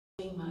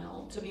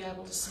email to be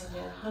able to send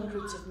out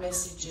hundreds of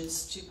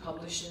messages to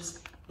publishers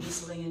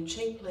easily and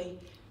cheaply.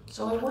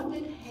 So I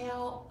wondered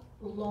how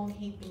long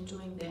he'd been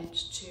doing that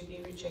to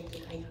be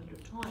rejected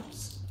 800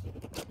 times.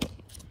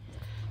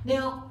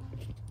 Now,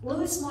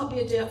 Lewis might be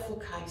a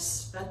doubtful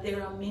case, but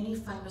there are many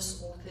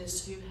famous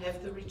authors who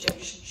have the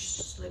rejection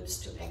slips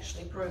to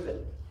actually prove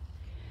it.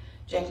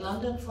 Jack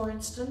London, for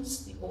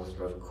instance, the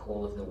author of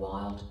Call of the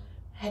Wild,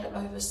 had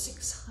over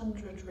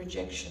 600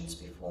 rejections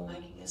before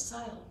making a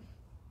sale.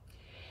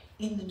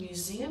 In the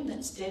museum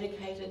that's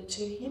dedicated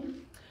to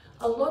him,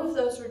 a lot of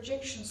those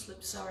rejection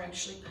slips are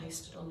actually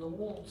pasted on the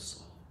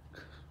walls.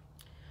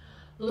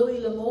 Louis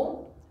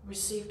L'Amour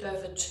received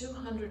over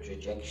 200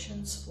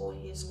 rejections for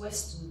his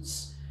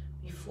westerns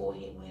before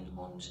he went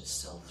on to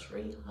sell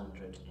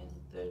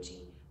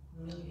 330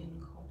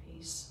 million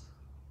copies.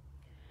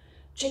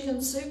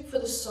 Chicken Soup for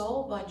the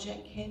Soul by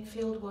Jack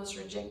Canfield was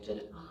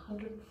rejected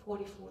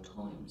 144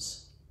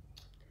 times.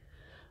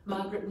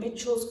 Margaret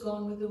Mitchell's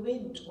Gone with the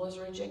Wind was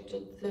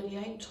rejected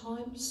 38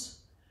 times.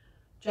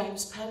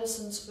 James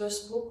Patterson's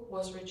first book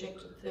was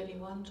rejected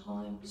 31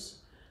 times.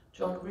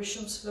 John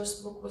Grisham's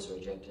first book was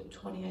rejected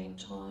 28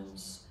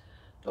 times.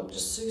 Dr.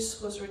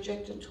 Seuss was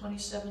rejected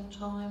 27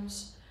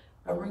 times.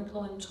 A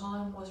Wrinkle in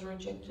Time was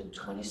rejected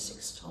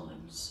 26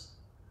 times.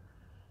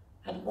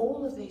 And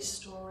all of these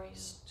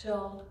stories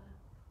told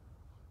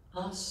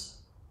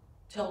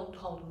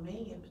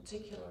me in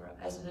particular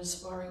as an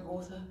aspiring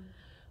author,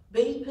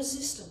 be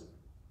persistent,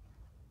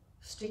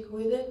 stick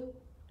with it,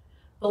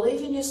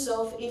 believe in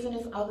yourself even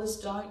if others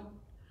don't.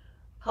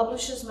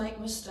 Publishers make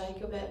mistakes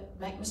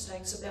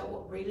about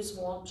what readers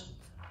want.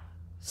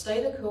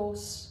 Stay the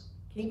course,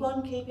 keep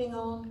on keeping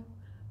on,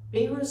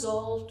 be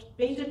resolved,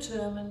 be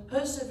determined,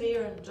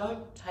 persevere, and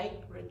don't take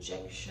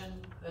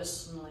rejection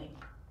personally.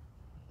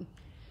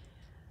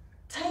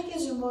 Take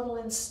as your model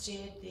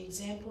instead the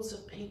examples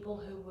of people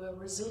who were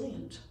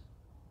resilient.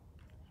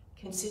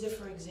 Consider,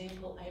 for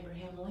example,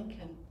 Abraham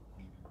Lincoln.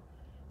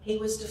 He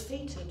was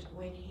defeated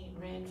when he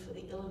ran for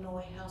the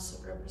Illinois House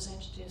of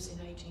Representatives in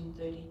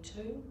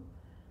 1832.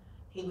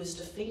 He was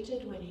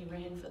defeated when he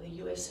ran for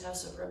the US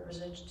House of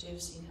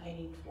Representatives in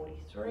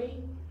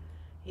 1843.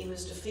 He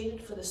was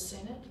defeated for the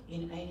Senate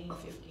in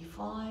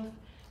 1855.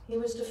 He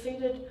was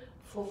defeated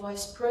for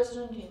Vice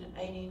President in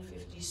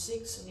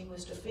 1856, and he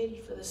was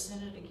defeated for the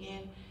Senate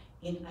again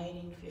in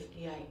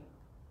 1858.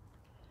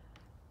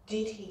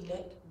 Did he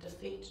let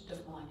defeat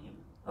define him?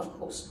 Of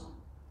course not.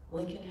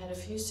 Lincoln had a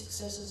few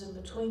successes in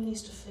between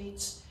these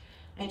defeats,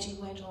 and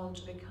he went on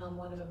to become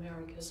one of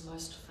America's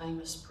most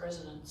famous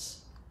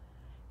presidents.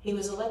 He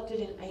was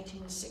elected in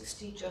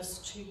 1860,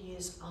 just 2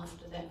 years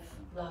after that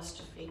last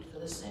defeat for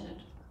the Senate.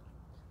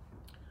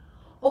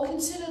 Or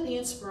consider the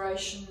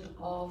inspiration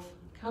of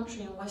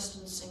country and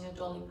western singer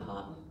Dolly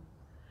Parton.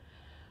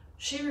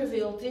 She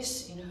revealed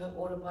this in her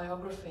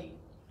autobiography.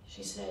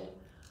 She said,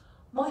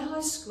 "My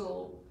high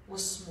school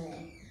was small,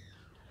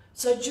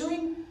 so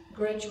during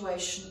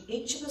graduation,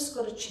 each of us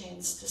got a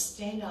chance to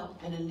stand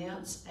up and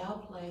announce our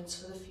plans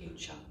for the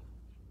future.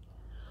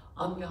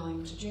 I'm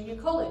going to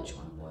junior college,"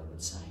 one boy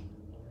would say.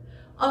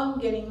 "I'm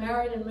getting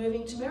married and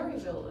moving to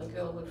Maryville," a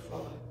girl would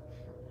follow.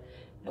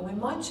 And when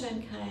my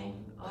turn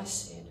came, I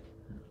said,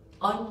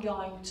 "I'm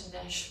going to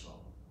Nashville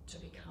to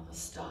become a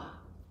star."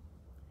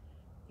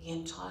 The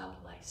entire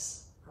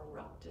place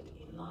erupted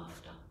in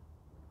laughter.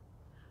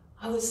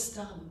 I was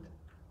stunned.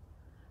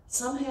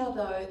 Somehow,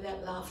 though,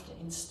 that laughter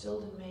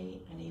instilled in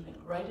me an even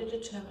greater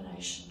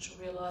determination to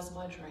realise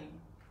my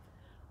dream.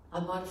 I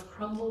might have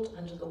crumbled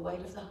under the weight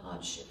of the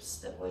hardships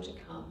that were to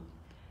come,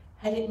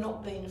 had it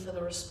not been for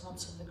the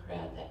response of the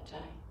crowd that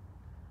day.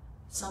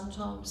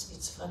 Sometimes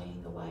it's funny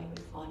the way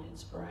we find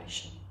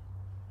inspiration.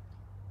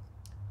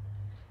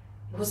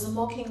 It was the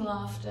mocking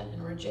laughter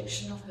and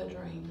rejection of her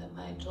dream that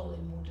made Dolly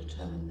more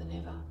determined than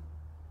ever.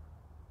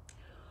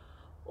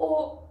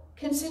 Or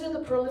consider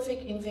the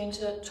prolific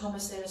inventor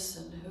Thomas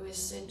Edison, who is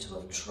said to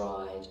have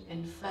tried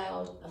and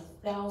failed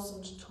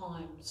 1,000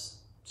 times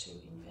to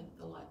invent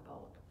the light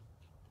bulb.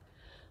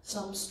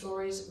 Some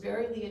stories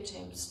vary the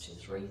attempts to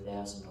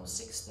 3,000 or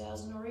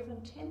 6,000 or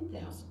even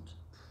 10,000.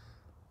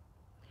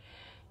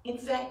 In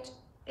fact,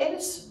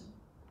 Edison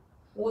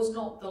was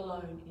not the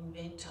lone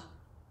inventor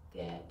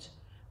that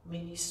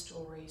many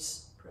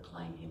stories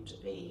proclaim him to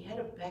be. He had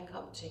a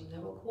backup team. They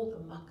were called the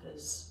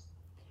Muckers.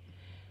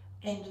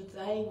 And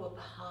they were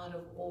part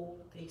of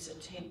all these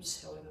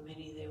attempts, however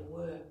many there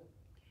were.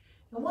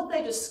 And what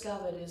they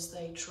discovered as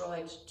they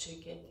tried to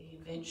get the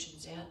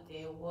inventions out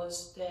there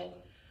was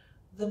that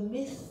the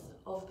myth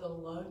of the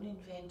lone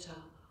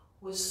inventor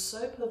was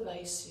so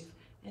pervasive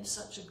and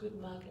such a good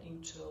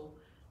marketing tool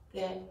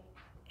that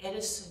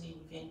Edison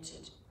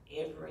invented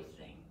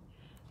everything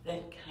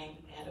that came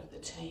out of the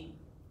team.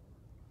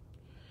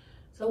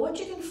 So what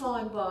you can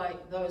find by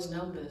those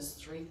numbers,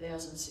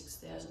 3,000,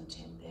 6,000,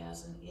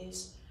 10,000,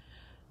 is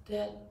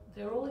that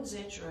they're all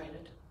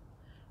exaggerated.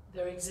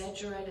 They're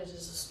exaggerated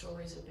as the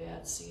stories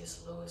about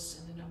C.S. Lewis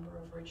and the number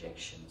of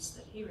rejections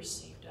that he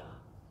received are.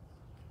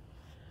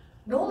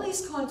 And all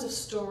these kinds of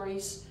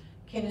stories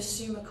can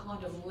assume a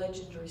kind of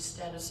legendary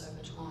status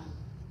over time.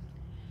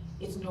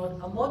 It's not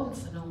a modern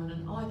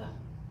phenomenon either.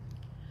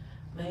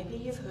 Maybe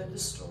you've heard the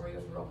story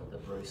of Robert the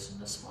Bruce and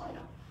the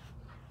Spider.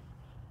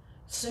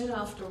 Soon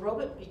after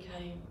Robert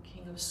became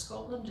King of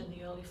Scotland in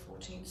the early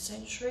 14th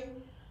century,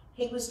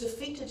 he was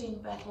defeated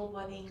in battle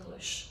by the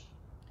English.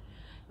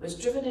 He was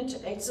driven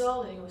into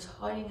exile and he was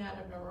hiding out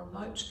in a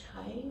remote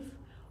cave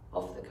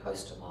off the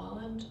coast of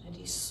Ireland, and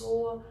he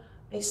saw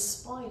a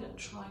spider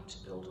trying to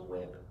build a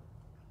web.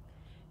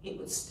 It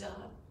would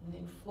start and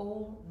then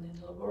fall and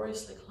then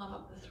laboriously climb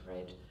up the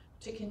thread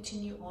to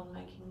continue on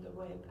making the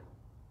web.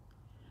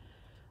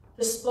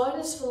 The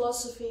spider's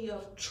philosophy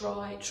of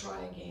try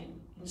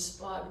again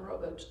inspired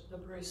Robert the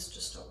Bruce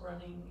to stop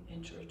running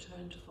and to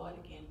return to fight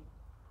again.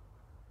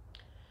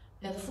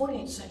 Now, the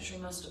 14th century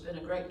must have been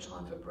a great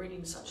time for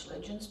breeding such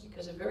legends,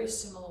 because a very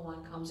similar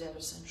one comes out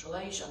of Central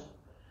Asia.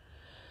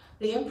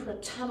 The Emperor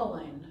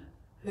Tamerlane,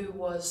 who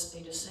was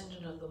a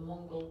descendant of the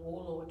Mongol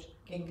warlord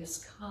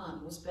Genghis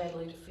Khan, was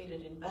badly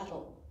defeated in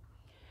battle.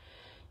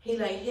 He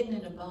lay hidden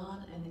in a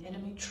barn and the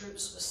enemy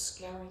troops were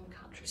scouring the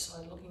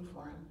countryside looking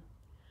for him.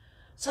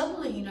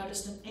 Suddenly he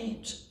noticed an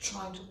ant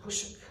trying to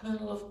push a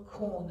kernel of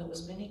corn that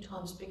was many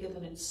times bigger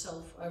than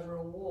itself over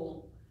a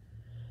wall.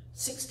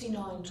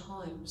 69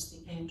 times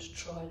the ant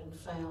tried and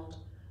failed,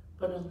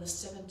 but on the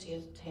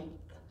 70th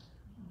attempt,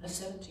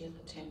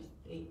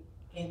 the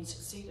ant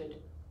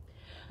succeeded.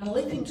 And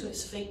leaping to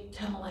his feet,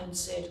 Tamerlane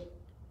said,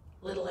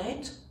 "Little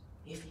ant,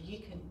 if you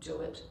can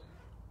do it,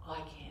 I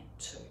can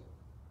too."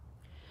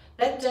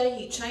 That day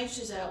he changed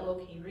his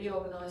outlook, he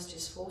reorganised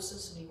his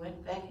forces, and he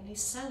went back and he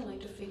soundly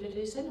defeated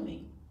his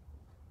enemy.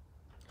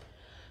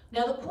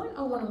 Now, the point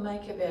I want to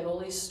make about all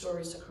these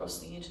stories across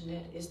the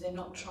internet is they're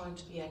not trying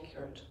to be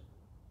accurate.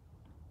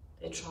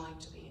 They're trying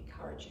to be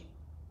encouraging.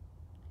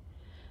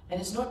 And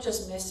it's not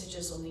just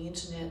messages on the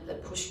internet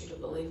that push you to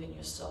believe in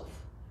yourself.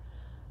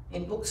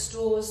 In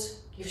bookstores,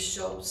 gift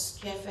shops,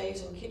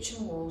 cafes and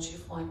kitchen walls, you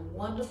find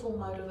wonderful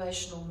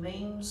motivational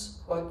memes,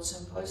 quotes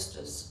and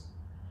posters.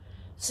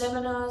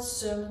 Seminars,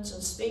 sermons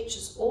and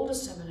speeches all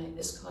disseminate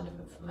this kind of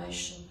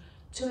information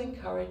to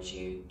encourage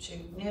you to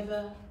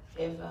never,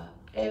 ever,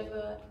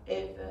 ever,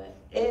 ever,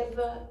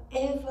 ever,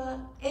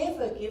 ever,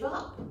 ever give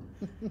up.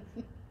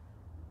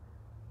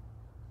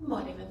 You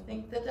might even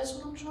think that that's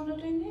what I'm trying to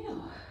do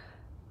now.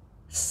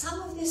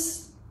 Some of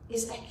this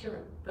is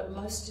accurate, but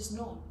most is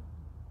not.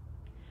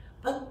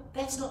 But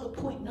that's not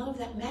the point. None of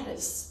that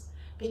matters,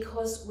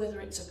 because whether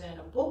it's about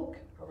a book,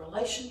 a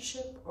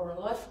relationship, or a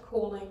life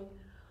calling,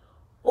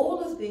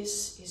 all of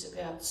this is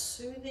about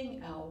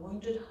soothing our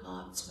wounded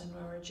hearts when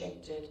we're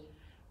rejected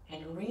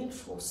and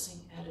reinforcing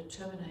our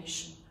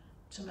determination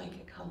to make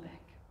a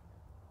comeback.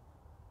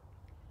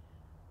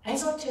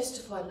 As I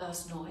testified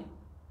last night,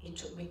 it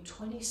took me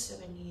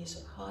 27 years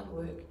of hard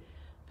work,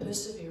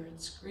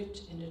 perseverance,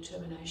 grit and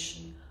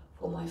determination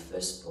for my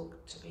first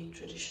book to be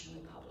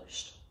traditionally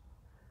published.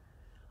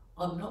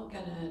 I'm not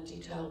going to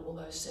detail all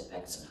those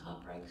setbacks and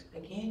heartbreaks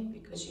again,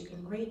 because you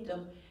can read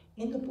them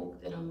in the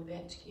book that I'm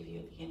about to give you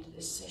at the end of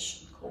this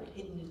session, called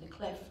Hidden in the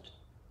Cleft.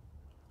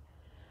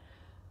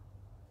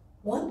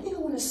 One thing I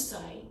want to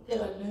say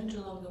that I learned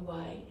along the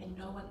way and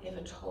no one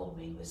ever told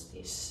me was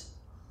this.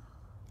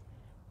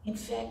 In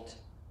fact,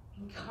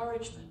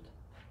 encouragement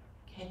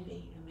can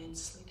be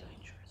immensely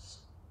dangerous.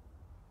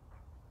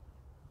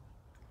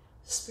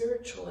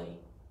 Spiritually,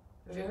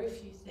 very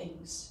few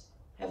things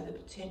have the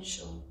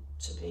potential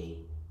to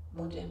be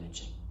more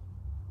damaging.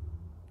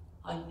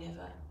 I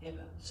never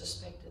ever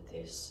suspected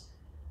this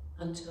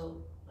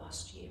until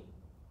last year.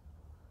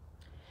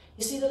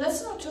 You see, the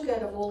lesson I took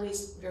out of all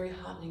these very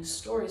heartening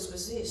stories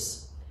was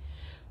this: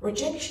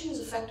 rejection is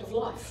a fact of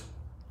life.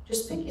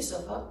 Just pick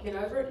yourself up, get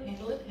over it,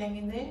 handle it, hang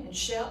in there and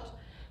shout,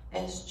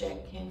 as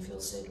Jack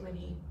Canfield said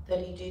that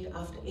he did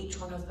after each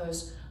one of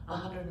those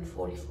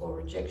 144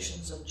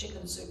 rejections of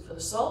chicken soup for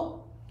the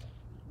soul.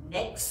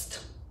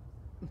 Next.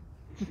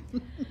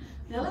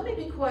 Now let me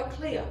be quite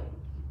clear.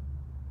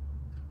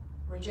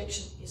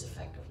 Rejection is a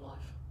fact of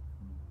life.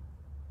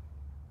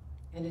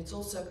 And it's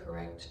also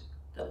correct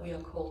that we are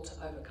called to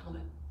overcome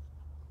it.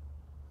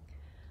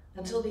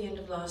 Until the end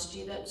of last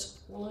year, that's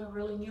all I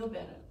really knew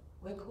about it.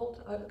 We're called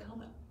to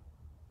overcome it.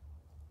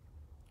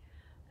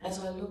 As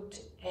I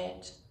looked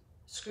at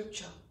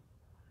Scripture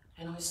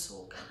and I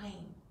saw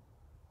Cain,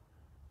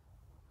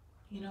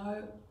 you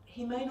know,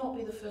 he may not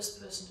be the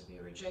first person to be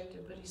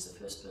rejected, but he's the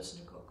first person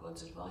who got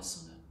God's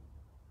advice on it.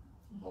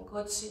 What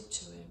God said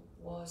to him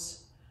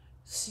was,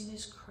 sin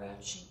is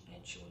crouching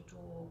at your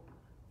door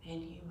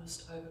and you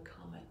must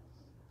overcome it.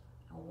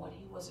 And what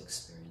he was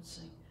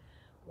experiencing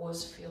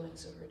was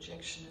feelings of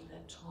rejection at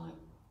that time.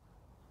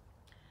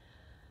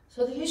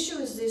 So the issue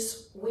is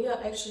this: we are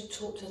actually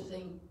taught to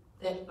think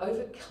that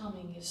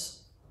overcoming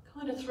is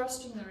kind of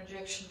thrusting the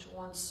rejection to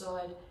one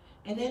side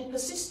and then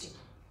persisting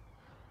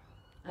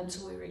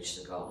until we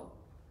reach the goal.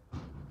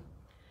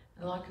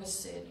 And like I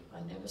said,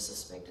 I never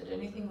suspected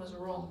anything was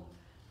wrong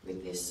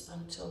with this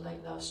until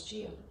late last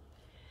year.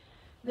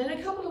 Then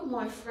a couple of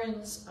my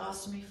friends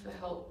asked me for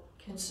help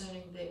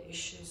concerning their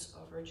issues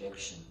of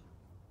rejection.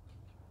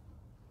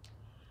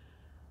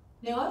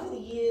 Now, over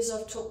the years,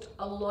 I've talked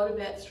a lot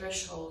about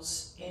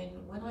thresholds, and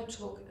when I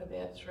talk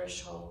about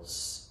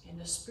thresholds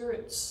and the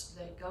spirits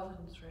that govern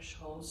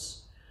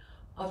thresholds,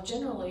 I've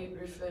generally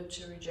referred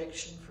to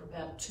rejection for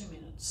about 2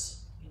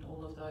 minutes in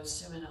all of those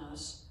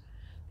seminars,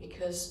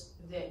 because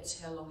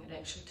that's how long it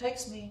actually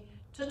takes me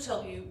to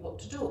tell you what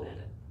to do about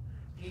it.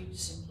 You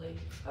simply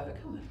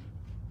overcome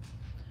it.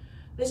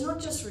 There's not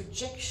just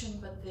rejection,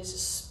 but there's a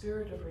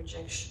spirit of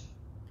rejection.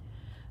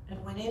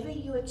 And whenever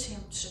you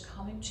attempt to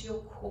come into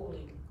your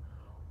calling,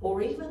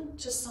 or even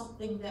to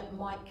something that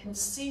might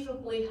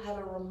conceivably have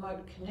a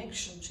remote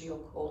connection to your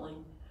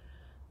calling,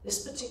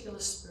 this particular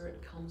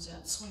spirit comes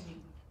out swinging.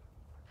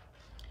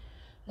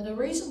 And the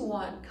reason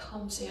why it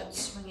comes out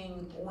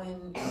swinging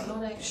when you're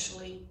not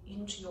actually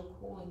into your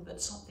calling,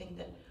 but something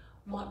that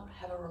might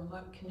have a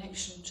remote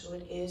connection to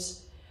it,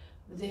 is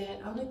that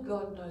only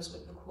God knows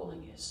what your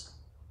calling is.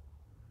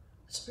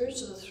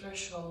 Spirits of the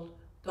threshold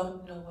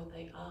don't know what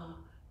they are,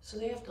 so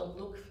they have to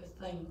look for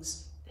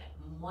things that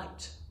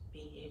might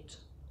be it.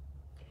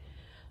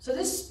 So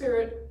this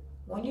spirit,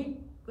 when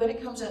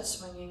it comes out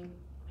swinging,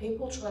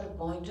 people try to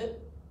bind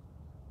it,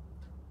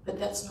 but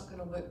that's not going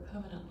to work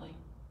permanently.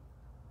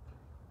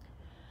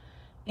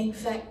 In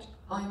fact,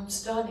 I'm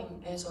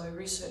starting, as I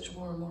research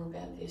more and more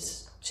about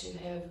this, to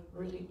have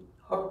really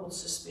horrible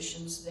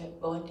suspicions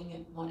that binding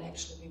it might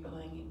actually be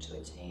going into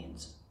its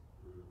hands.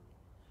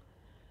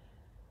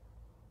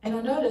 And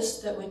I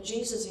noticed that when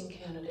Jesus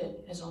encountered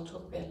it, as I'll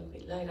talk about a little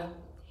bit later,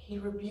 he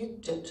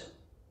rebuked it,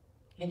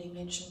 and he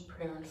mentioned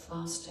prayer and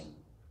fasting,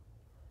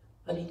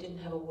 but he didn't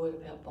have a word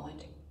about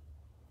binding.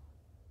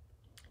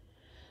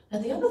 Now,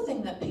 the other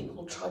thing that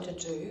people try to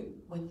do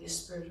when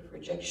this spirit of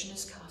rejection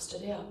is cast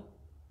it out,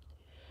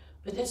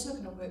 but that's not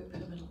going to work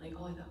permanently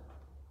either.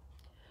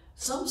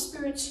 Some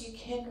spirits you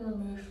can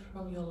remove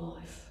from your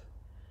life,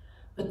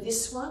 but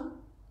this one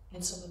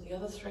and some of the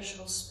other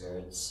threshold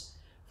spirits,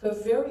 for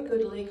very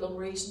good legal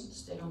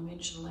reasons that I'll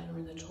mention later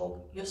in the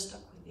talk, you're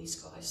stuck with these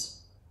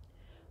guys.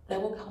 They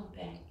will come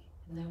back,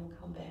 and they will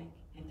come back,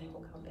 and they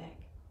will come back.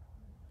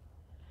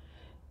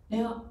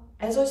 Now,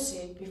 as I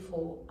said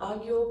before,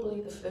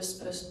 arguably the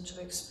first person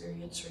to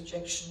experience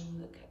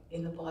rejection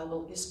in the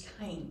Bible is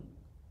Cain.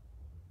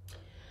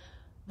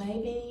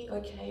 Maybe,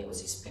 okay, it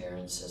was his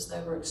parents as they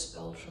were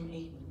expelled from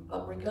Eden,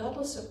 but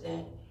regardless of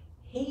that,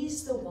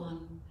 he's the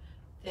one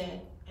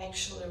that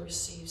actually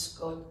receives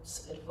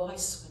God's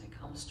advice when it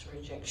comes to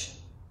rejection.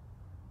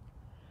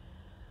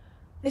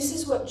 This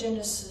is what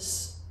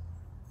Genesis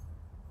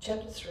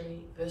chapter 3,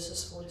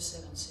 verses 4 to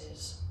 7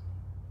 says.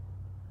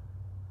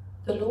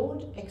 The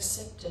Lord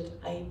accepted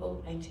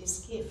Abel and his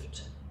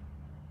gift,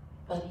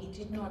 but he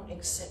did not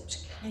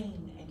accept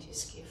Cain and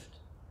his gift.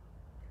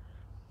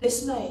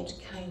 This made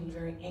Cain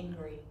very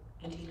angry,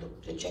 and he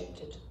looked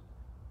dejected.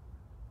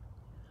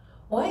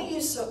 Why are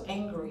you so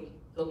angry?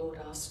 The Lord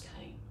asked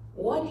Cain.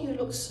 Why do you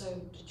look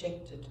so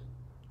dejected?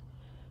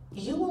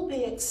 You will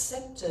be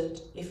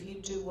accepted if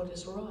you do what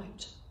is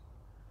right.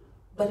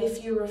 But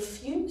if you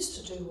refuse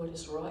to do what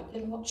is right,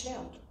 then watch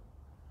out.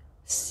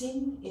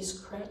 Sin is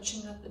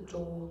crouching at the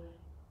door,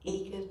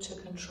 eager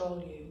to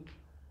control you,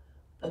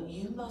 but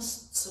you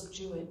must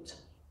subdue it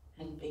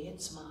and be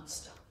its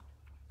master.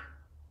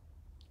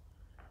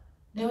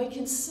 Now we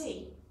can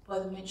see by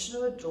the mention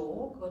of a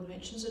door, God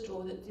mentions a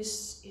door, that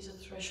this is a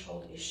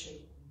threshold issue.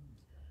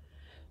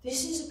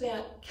 This is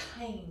about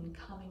Cain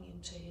coming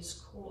into his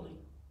calling.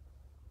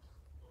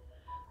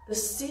 The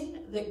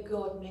sin that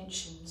God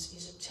mentions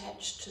is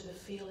attached to the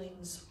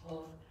feelings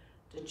of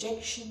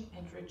dejection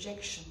and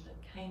rejection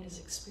that Cain is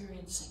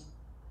experiencing.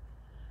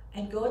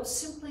 And God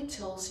simply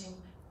tells him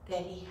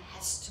that he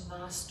has to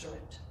master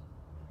it.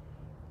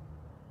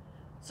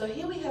 So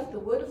here we have the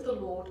word of the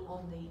Lord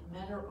on the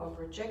matter of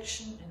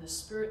rejection and the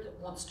spirit that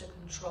wants to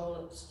control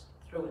it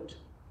through it.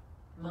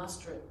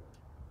 Master it.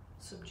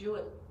 Subdue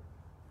it.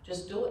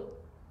 Just do it.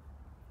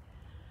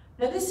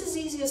 Now this is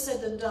easier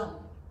said than done.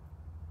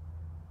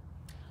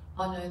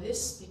 I know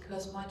this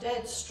because my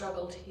dad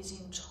struggled his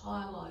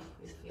entire life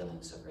with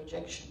feelings of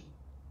rejection.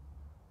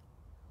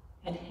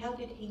 And how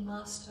did he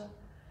master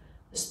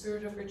the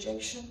spirit of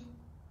rejection?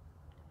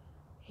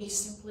 He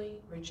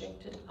simply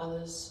rejected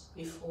others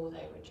before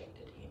they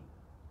rejected him.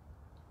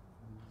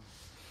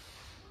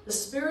 The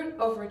spirit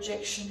of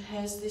rejection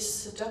has this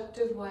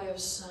seductive way of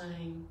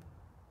saying,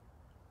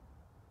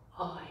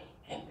 I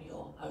am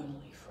your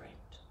only friend.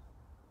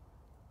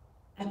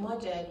 And my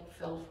dad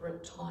fell for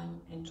it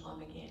time and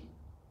time again.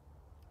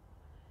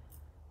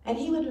 And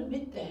he would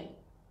admit that.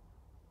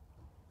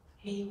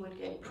 He would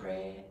get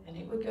prayer and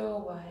it would go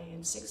away,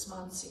 and 6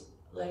 months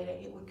later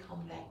it would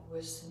come back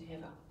worse than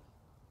ever.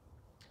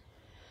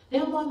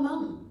 Now my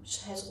mum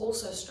has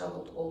also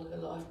struggled all her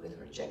life with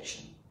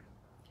rejection.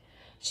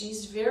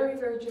 She's very,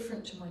 very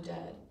different to my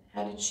dad.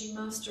 How did she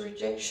master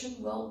rejection?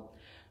 Well,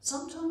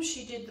 sometimes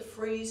she did the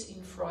freeze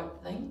in fright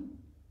thing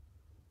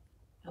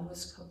and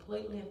was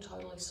completely and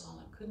totally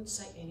silent, couldn't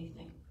say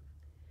anything.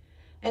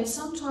 And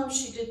sometimes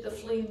she did the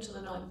flee into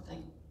the night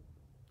thing.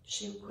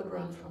 She could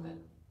run from it.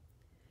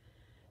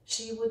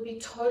 She would be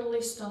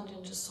totally stunned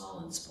into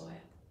silence by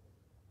it.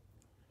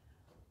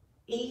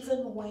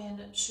 even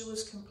when she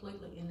was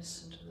completely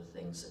innocent of the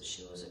things that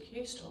she was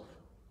accused of.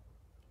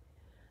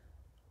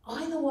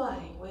 Either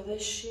way, whether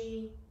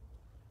she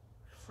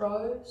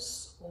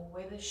froze or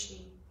whether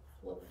she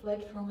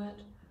fled from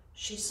it,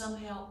 she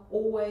somehow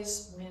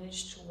always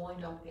managed to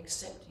wind up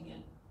accepting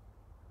it.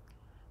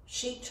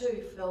 She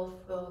too fell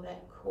for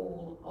that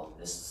call of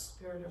this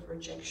spirit of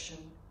rejection.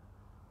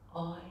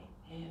 I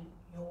am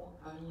your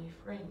only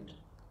friend.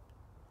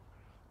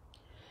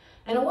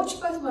 And I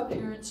watched both my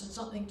parents, and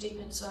something deep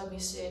inside me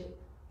said,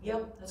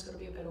 yep, there's got to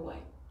be a better way.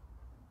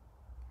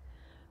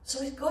 So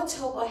with God's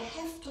help, I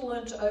have to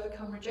learn to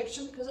overcome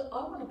rejection, because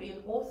I want to be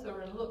an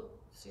author. And look,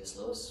 C.S.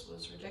 Lewis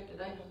was rejected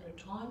 800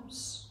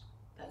 times.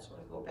 That's what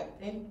I thought back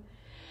then.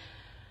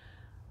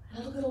 And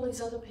I look at all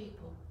these other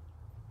people,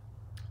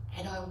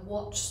 and I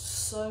watched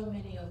so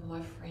many of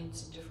my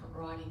friends in different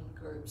writing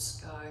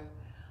groups go,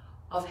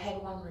 I've had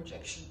one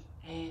rejection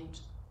and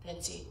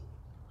that's it.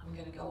 I'm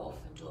going to go off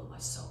and do it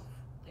myself.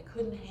 They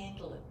couldn't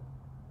handle it.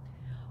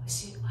 I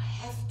said, I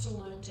have to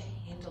learn to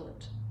handle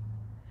it.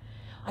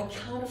 I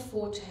can't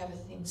afford to have a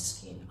thin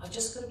skin. I've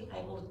just got to be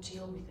able to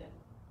deal with it.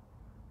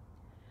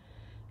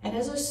 And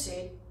as I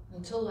said,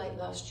 until late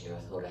last year,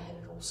 I thought I had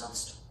it all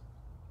sussed.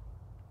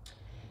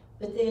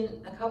 But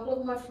then a couple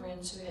of my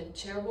friends who had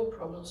terrible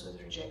problems with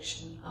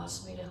rejection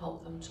asked me to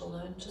help them to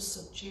learn to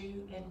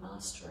subdue and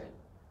master it.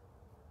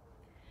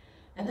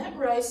 And that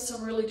raised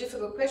some really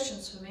difficult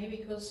questions for me,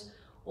 because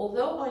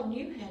although I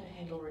knew how to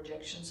handle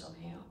rejection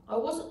somehow, I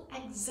wasn't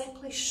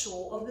exactly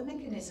sure of the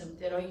mechanism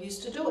that I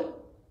used to do it.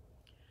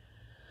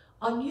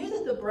 I knew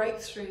that the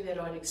breakthrough that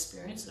I'd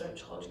experienced, that I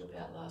told you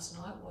about last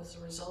night, was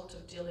the result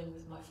of dealing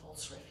with my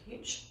false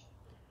refuge.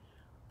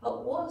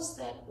 But was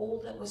that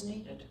all that was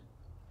needed?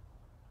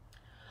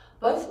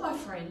 Both my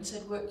friends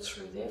had worked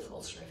through their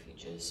false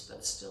refuges,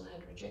 but still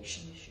had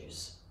rejection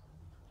issues.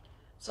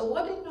 So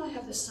why didn't I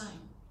have the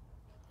same?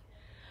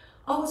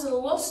 I was at a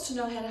loss to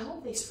know how to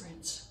help these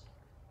friends.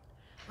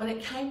 When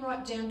it came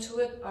right down to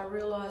it, I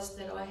realised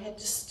that I had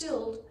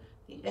distilled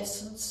the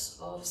essence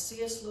of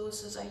C.S.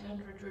 Lewis's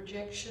 800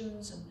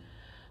 rejections and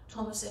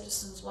Thomas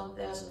Edison's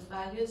 1,000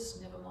 failures,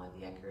 never mind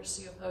the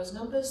accuracy of those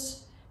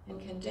numbers, and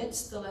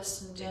condensed the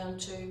lesson down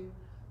to,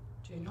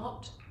 do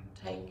not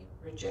take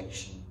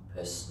rejection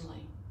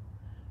personally.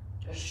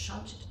 Just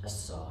shunt it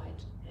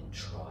aside and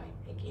try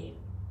again.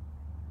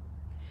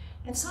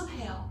 And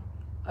somehow,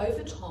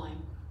 over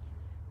time,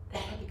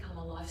 that had become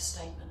a life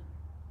statement,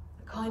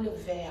 a kind of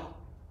vow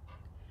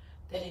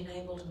that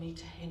enabled me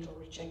to handle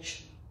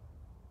rejection.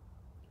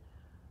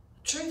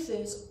 The truth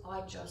is,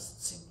 I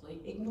just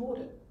simply ignored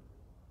it.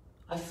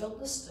 I felt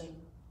the sting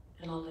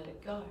and I let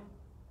it go.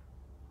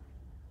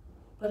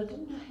 But I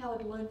didn't know how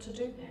I'd learned to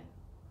do that.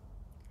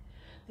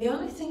 The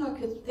only thing I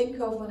could think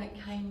of when it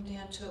came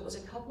down to it was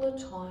a couple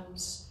of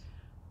times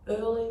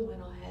early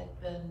when I had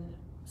been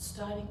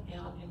starting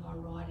out in my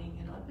writing,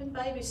 and I'd been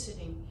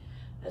babysitting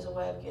as a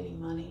way of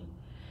getting money.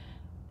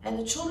 And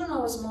the children I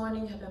was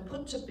minding had been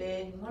put to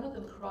bed, and one of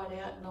them cried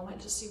out, and I went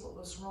to see what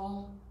was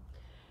wrong.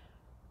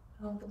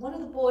 One of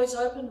the boys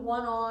opened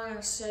one eye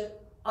and said,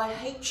 I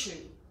hate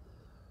you.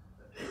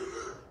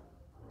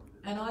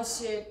 And I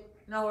said,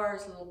 no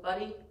worries, little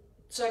buddy.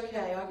 It's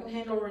okay, I can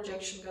handle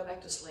rejection, go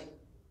back to sleep.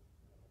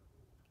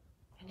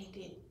 And he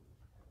did.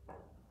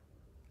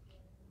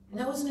 And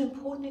that was an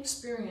important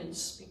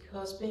experience,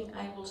 because being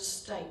able to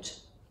state,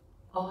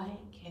 I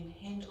can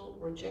handle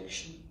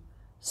rejection,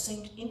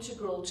 seemed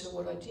integral to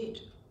what I did.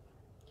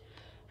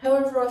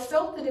 However, I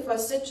felt that if I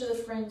said to the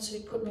friends who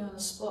put me on the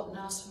spot and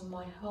asked for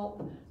my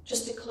help,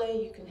 just declare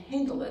you can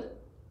handle it,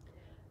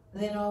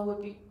 then I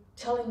would be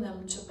telling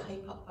them to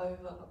paper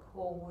over a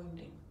core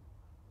wounding.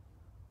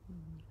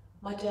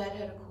 My dad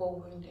had a core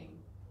wounding.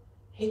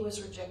 He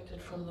was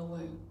rejected from the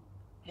womb,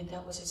 and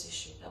that was his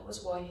issue. That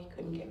was why he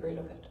couldn't get rid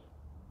of it.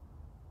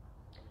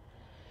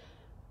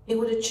 It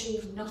would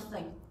achieve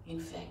nothing, in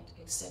fact,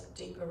 except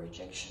deeper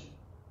rejection.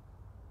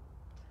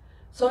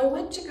 So I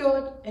went to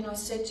God and I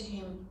said to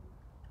him,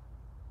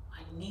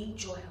 I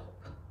need your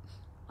help.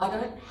 I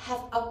don't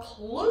have a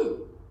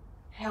clue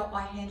how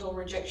I handle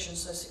rejection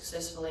so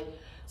successfully,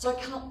 so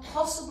I can't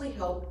possibly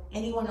help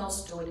anyone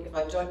else do it if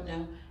I don't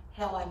know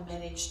how I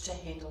managed to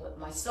handle it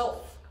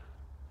myself.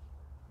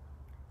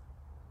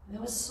 And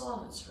there was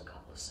silence for a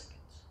couple of seconds.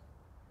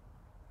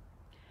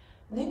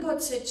 And then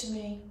God said to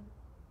me,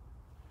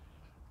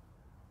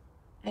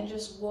 and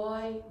just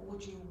why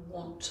would you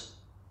want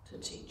to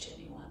teach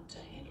anyone to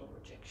handle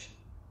rejection?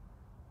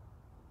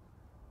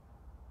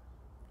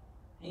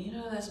 And you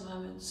know those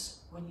moments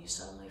when you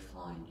suddenly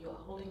find you're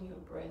holding your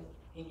breath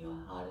and your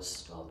heart has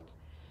stopped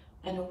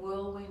and a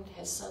whirlwind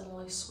has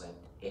suddenly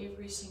swept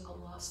every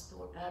single last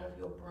thought out of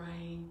your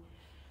brain.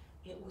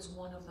 It was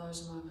one of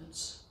those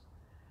moments.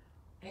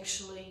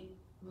 Actually,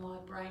 my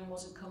brain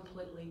wasn't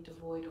completely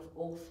devoid of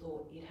all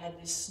thought. It had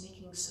this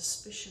sneaking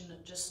suspicion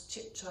that just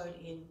tiptoed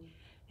in,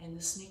 and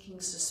the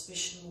sneaking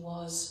suspicion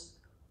was,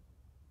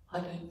 I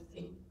don't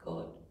think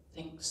God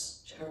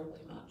thinks terribly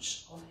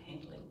much of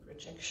handling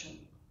rejection.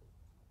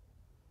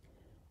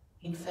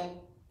 In fact,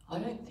 I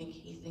don't think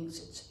he thinks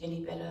it's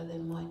any better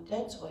than my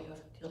dad's way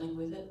of dealing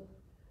with it,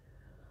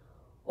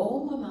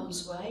 or my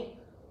mum's way.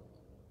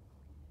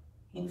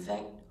 In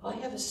fact, I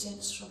have a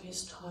sense from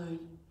his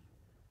tone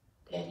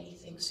that he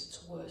thinks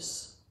it's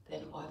worse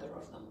than either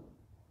of them.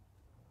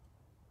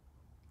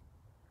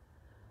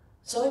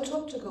 So I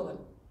talked to God,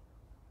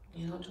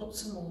 and I talked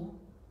some more,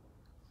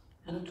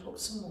 and I talked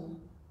some more,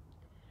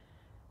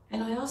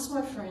 and I asked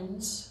my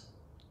friends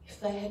if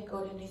they had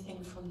got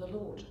anything from the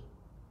Lord.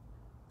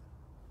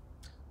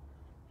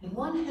 And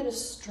one had a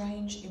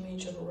strange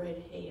image of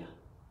red hair,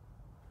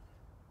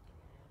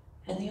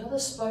 and the other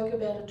spoke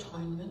about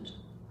atonement.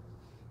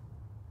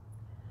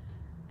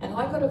 And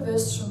I got a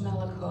verse from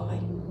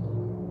Malachi: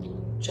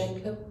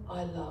 Jacob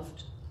I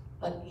loved,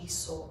 but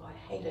Esau I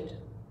hated.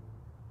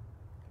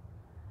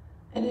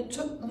 And it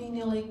took me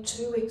nearly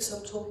 2 weeks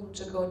of talking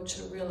to God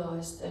to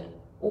realise that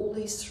all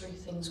these three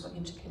things were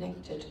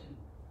interconnected.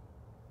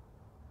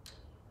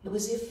 It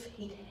was as if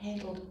he'd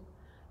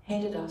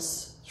handed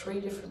us 3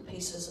 different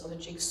pieces of a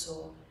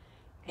jigsaw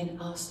and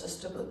asked us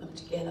to put them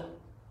together.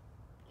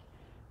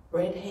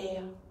 Red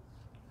hair,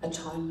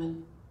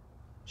 atonement,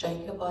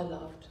 Jacob I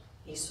loved,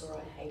 Esau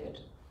I hated.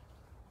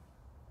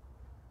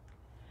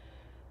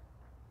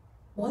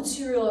 Once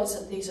you realise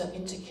that these are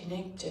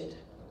interconnected,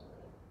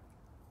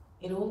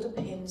 it all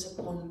depends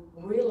upon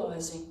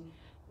realising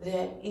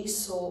that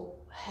Esau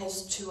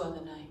has 2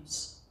 other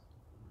names.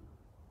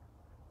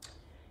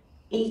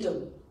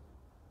 Edom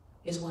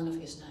is one of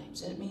his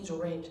names, and it means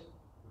red.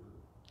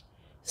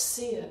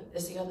 Seir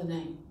is the other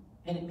name,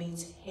 and it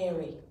means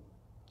hairy,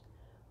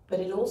 but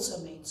it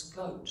also means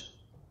goat.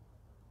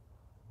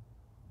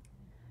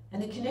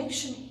 And the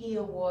connection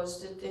here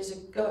was that there's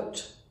a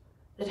goat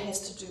that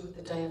has to do with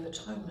the Day of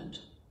Atonement,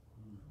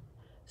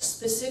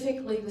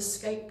 specifically the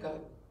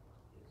scapegoat.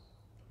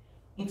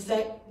 In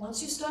fact,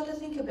 once you start to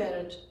think about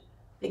it,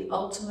 the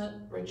ultimate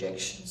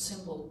rejection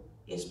symbol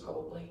is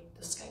probably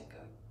the scapegoat.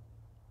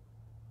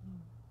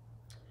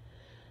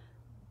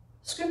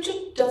 Scripture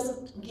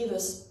doesn't give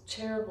us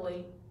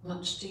terribly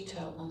much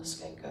detail on the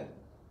scapegoat.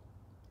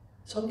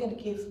 So I'm going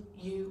to give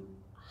you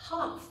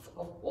half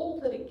of all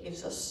that it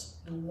gives us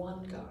in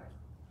one go.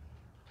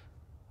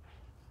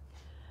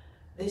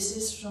 This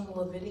is from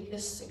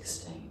Leviticus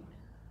 16,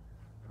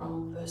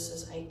 from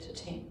verses 8 to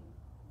 10.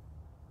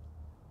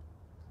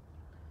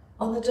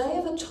 On the Day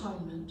of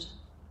Atonement,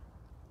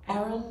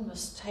 Aaron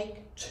must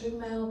take 2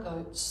 male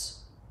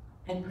goats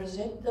and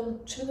present them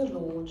to the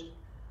Lord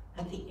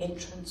at the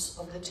entrance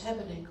of the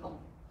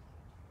tabernacle.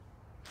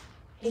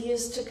 He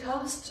is to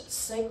cast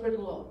sacred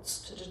lots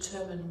to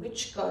determine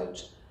which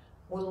goat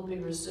will be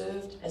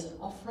reserved as an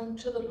offering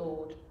to the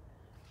Lord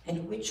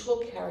and which will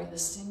carry the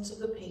sins of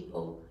the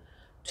people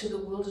to the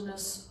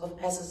wilderness of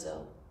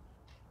Azazel.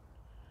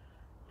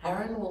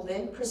 Aaron will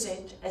then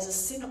present as a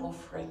sin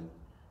offering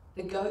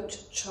the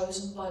goat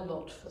chosen by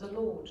lot for the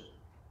Lord.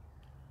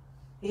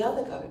 The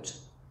other goat,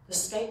 the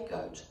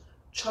scapegoat,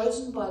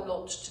 chosen by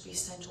lot to be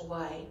sent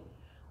away,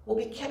 will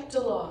be kept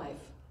alive,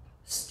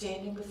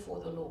 standing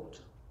before the Lord.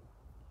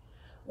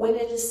 When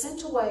it is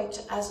sent away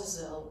to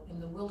Azazel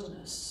in the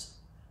wilderness,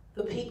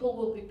 the people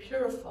will be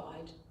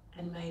purified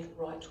and made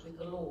right with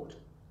the Lord.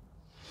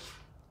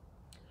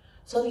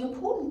 So the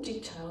important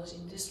details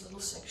in this little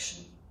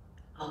section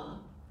are,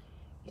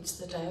 it's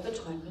the Day of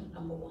Atonement,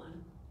 number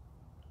 1,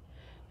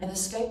 and the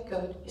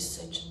scapegoat is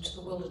sent into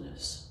the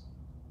wilderness.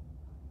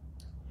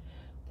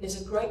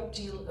 There's a great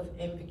deal of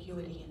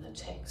ambiguity in the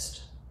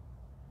text.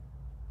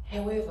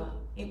 However,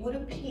 it would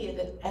appear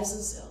that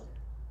Azazel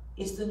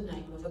is the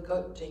name of a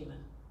goat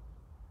demon.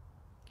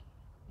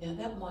 Now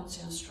that might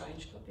sound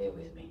strange, but bear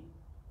with me.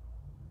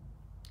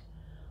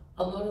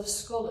 A lot of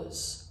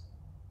scholars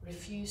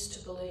refuse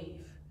to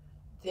believe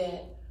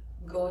that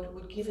God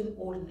would give an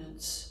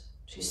ordinance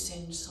to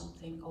send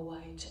something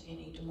away to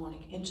any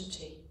demonic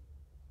entity.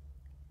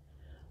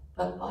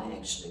 But I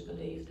actually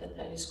believe that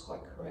that is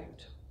quite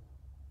correct.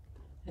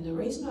 And the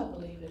reason I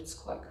believe that it's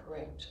quite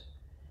correct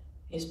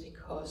is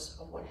because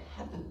of what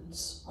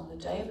happens on the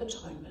Day of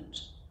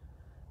Atonement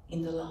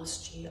in the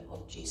last year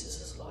of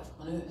Jesus' life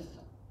on earth.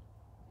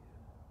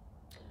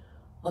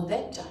 On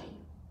that day,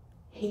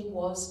 he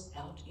was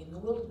out in the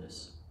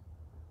wilderness,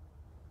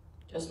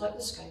 just like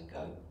the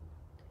scapegoat,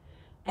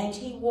 and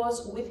he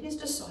was with his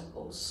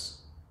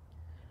disciples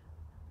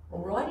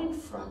right in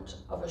front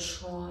of a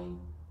shrine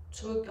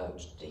to a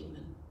goat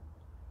demon.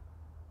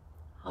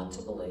 Hard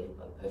to believe,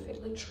 but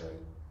perfectly true.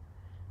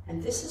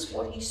 And this is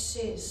what he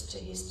says to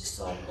his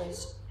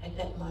disciples at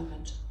that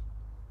moment.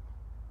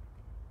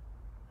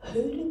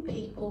 Who do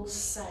people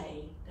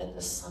say that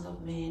the Son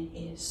of Man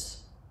is?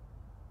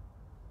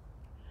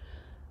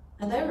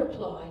 And they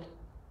replied,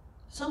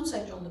 some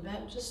say John the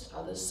Baptist,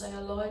 others say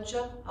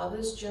Elijah,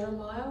 others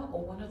Jeremiah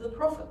or one of the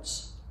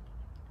prophets.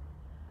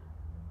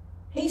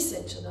 He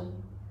said to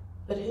them,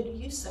 but who do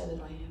you say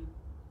that I am?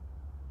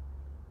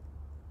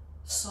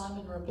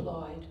 Simon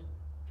replied,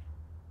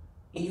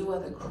 you are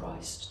the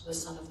Christ, the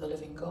Son of the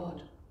living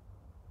God.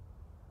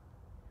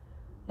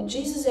 And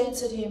Jesus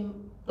answered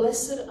him,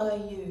 Blessed are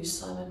you,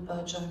 Simon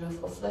Bar-Jonah,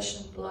 for flesh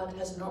and blood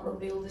has not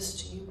revealed this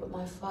to you, but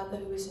my Father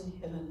who is in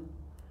heaven.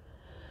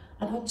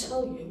 And I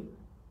tell you,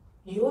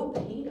 you are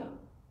Peter,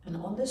 and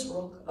on this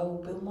rock I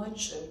will build my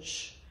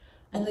church,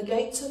 and the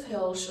gates of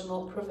hell shall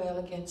not prevail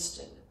against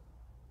it.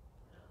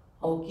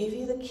 I will give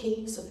you the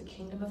keys of the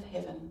kingdom of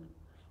heaven,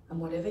 and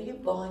whatever you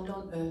bind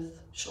on earth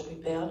shall be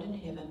bound in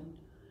heaven,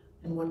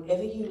 and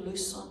whatever you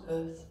loose on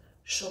earth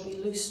shall be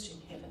loosed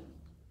in heaven.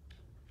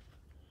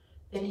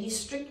 Then he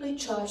strictly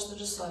charged the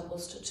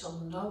disciples to tell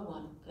no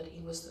one that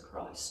he was the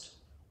Christ.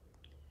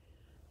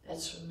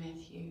 That's from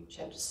Matthew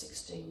chapter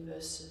 16,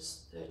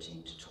 verses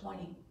 13 to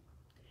 20.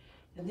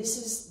 And this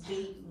is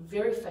the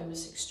very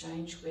famous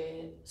exchange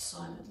where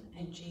Simon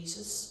and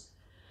Jesus,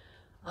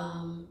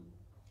 Simon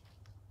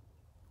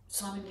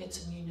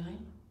gets a new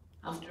name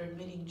after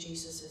admitting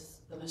Jesus as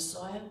the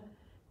Messiah,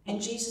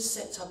 and Jesus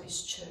sets up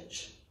his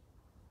church.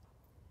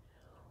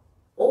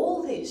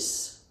 All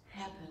this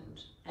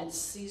happened at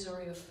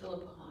Caesarea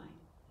Philippi,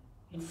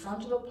 in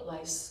front of a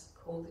place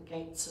called the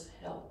Gates of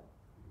Hell.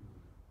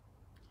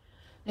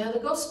 Now the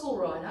Gospel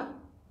writer,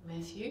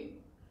 Matthew,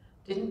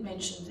 didn't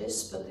mention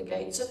this, but the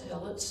Gates of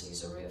Hell at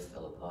Caesarea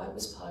Philippi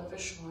was part of a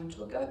shrine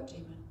to a goat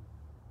demon.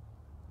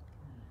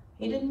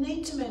 He didn't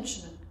need to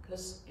mention it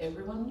because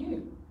everyone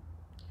knew.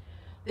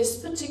 This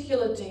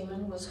particular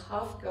demon was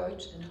half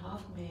goat and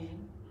half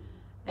man,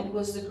 and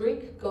was the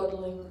Greek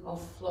godling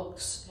of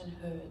flocks and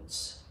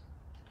herds.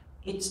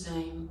 Its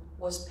name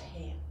was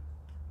Pan.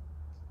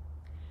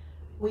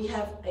 We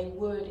have a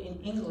word in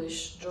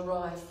English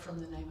derived from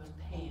the name of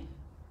Pan.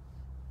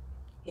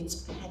 It's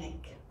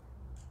panic.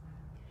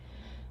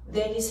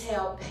 That is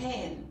how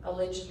Pan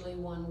allegedly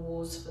won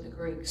wars for the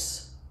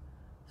Greeks,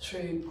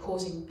 through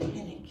causing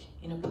panic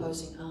in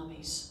opposing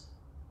armies.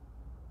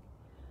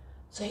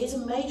 So here's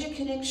a major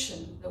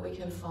connection that we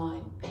can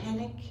find.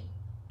 Panic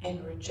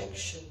and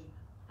rejection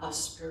are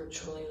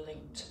spiritually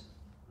linked.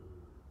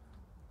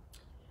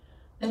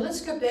 Now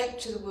let's go back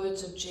to the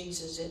words of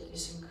Jesus at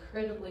this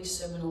incredibly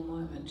seminal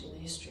moment in the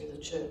history of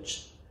the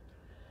church.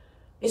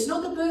 It's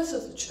not the birth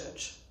of the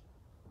church.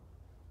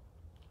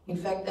 In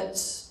fact,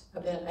 that's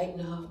about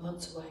 8.5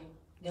 months away,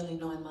 nearly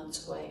 9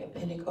 months away at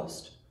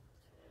Pentecost.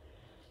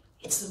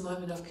 It's the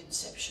moment of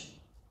conception.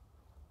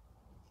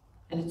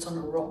 And it's on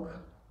a rock.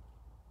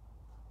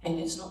 And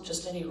it's not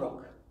just any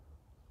rock.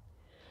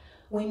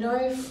 We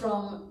know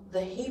from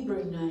the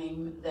Hebrew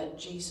name that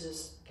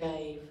Jesus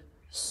gave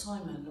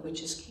Simon,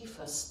 which is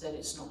Cephas, that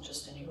it's not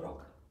just any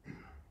rock.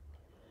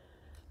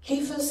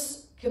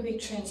 Cephas can be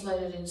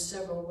translated in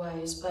several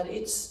ways, but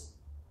it's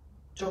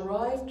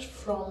derived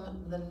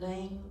from the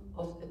name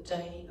of the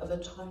Day of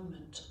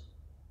Atonement,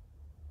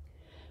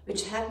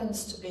 which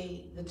happens to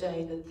be the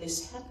day that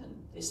this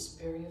happened, this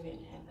very event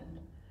happened.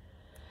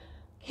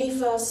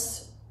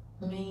 Cephas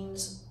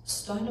means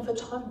stone of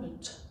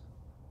atonement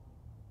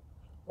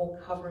or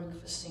covering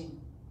for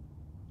sin.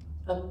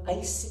 But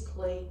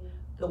basically,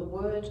 the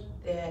word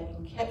that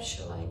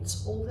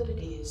encapsulates all that it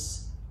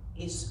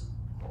is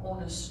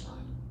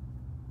cornerstone.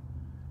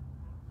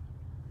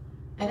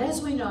 And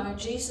as we know,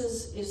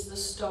 Jesus is the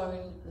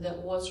stone that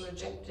was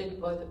rejected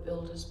by the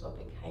builders but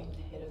became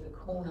the head of the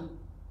corner.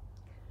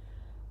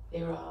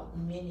 There are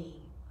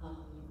many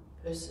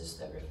verses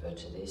that refer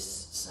to this.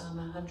 Psalm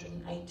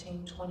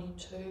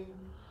 118:22,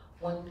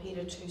 1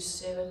 Peter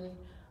 2:7,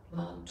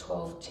 Mark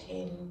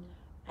 12:10,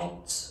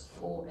 Acts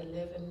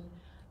 4:11,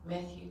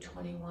 Matthew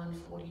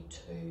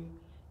 21:42,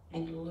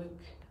 and Luke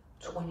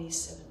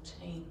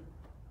 20:17.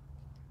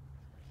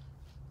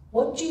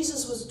 What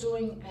Jesus was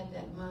doing at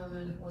that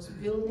moment was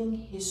building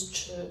his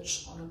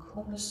church on a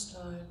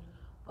cornerstone,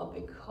 but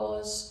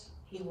because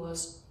he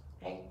was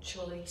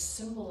actually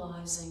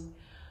symbolizing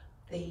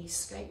the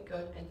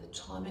scapegoat at the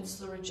time, it's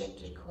the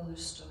rejected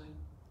cornerstone.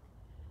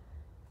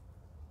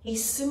 He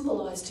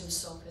symbolized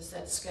himself as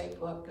that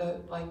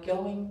scapegoat by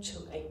going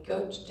to a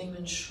goat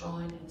demon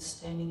shrine and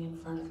standing in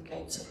front of the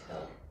gates of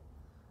hell.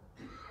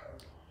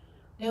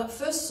 Now, at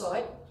first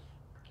sight,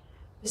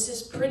 this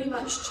is pretty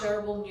much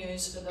terrible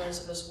news for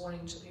those of us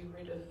wanting to be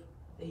rid of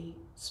the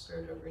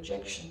spirit of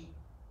rejection.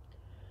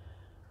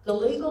 The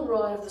legal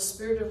right of the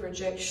spirit of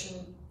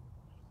rejection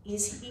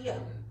is here,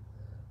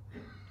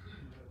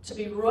 to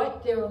be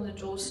right there on the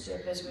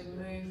doorstep as we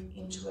move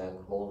into our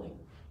calling.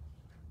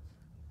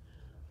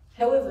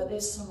 However,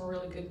 there's some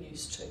really good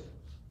news too,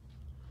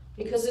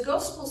 because the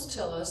Gospels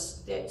tell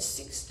us that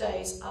 6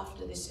 days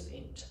after this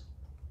event,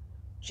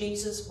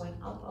 Jesus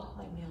went up a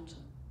high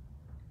mountain.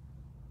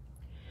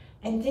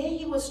 And there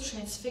he was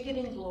transfigured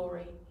in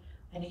glory,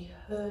 and he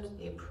heard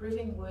the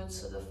approving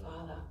words of the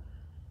Father,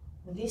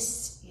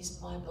 "This is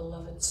my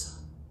beloved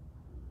Son,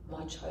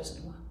 my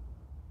chosen one."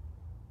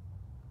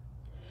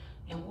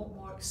 Now, what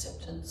more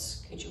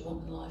acceptance could you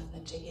want in life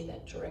than to hear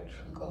that direct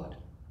from God?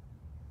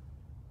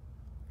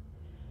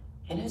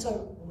 And as I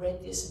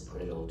read this and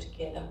put it all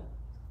together,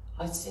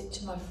 I said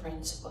to my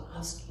friends who were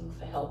asking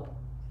for help,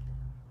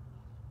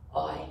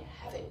 I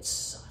have it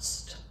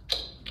sussed.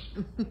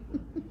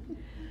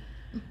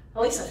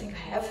 At least I think I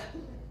have.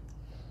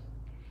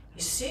 You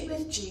You sit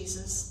with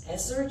Jesus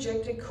as the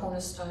rejected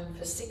cornerstone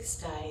for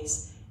 6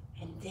 days,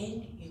 and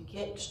then you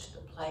get to the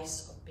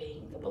place of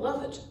being the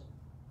beloved.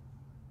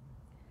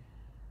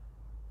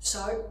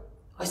 So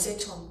I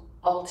said to him,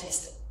 I'll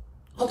test it.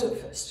 I'll do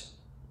it first.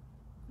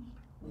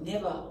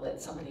 Never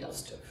let somebody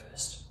else do it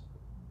first.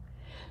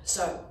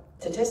 So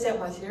to test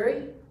out my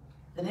theory,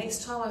 the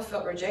next time I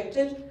felt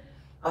rejected,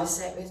 I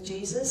sat with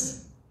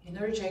Jesus in the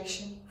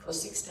rejection for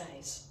 6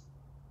 days.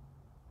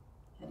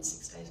 And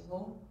 6 days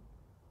more.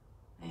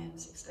 And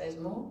 6 days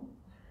more.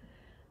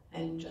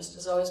 And just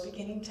as I was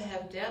beginning to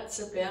have doubts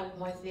about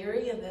my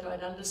theory and that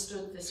I'd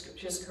understood the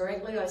scriptures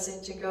correctly, I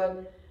said to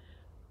God,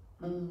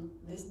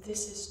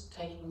 this is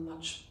taking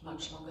much,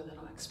 much longer than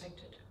I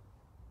expected.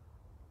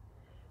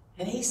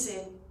 And he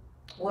said,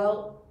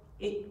 well,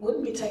 it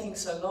wouldn't be taking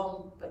so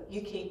long, but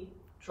you keep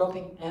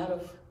dropping out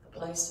of the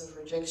place of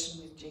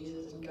rejection with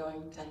Jesus and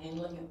going to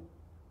handling it.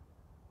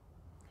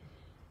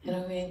 And I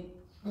went,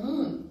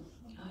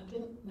 I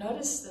didn't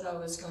notice that I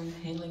was going to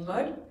handling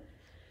mode.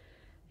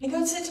 And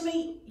God said to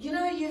me, you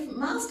know, you've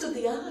mastered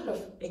the art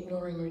of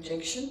ignoring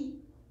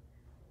rejection.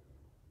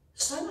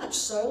 So much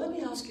so, let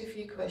me ask you a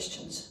few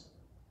questions.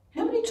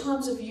 How many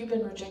times have you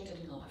been rejected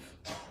in life?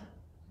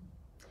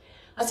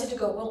 I said to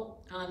God,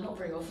 well, not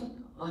very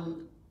often.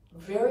 I'm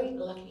very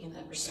lucky in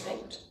that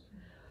respect.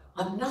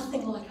 I'm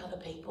nothing like other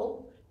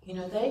people. You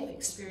know, they've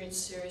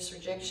experienced serious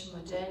rejection.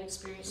 My dad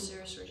experienced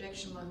serious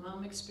rejection. My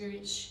mum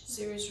experienced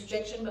serious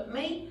rejection. But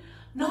me,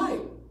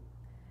 no.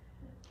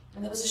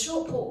 And there was a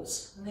short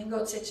pause. And then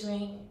God said to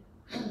me,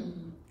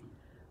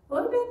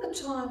 what about the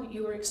time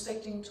you were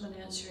expecting to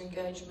announce your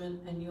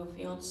engagement and your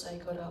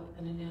fiancé got up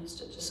and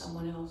announced it to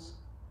someone else?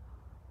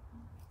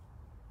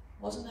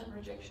 Wasn't that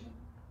rejection?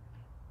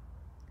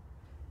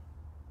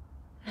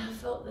 And I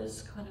felt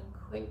this kind of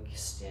quick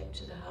stab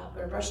to the heart,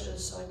 but I brushed it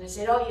aside and I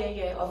said, oh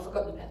yeah, I've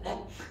forgotten about that.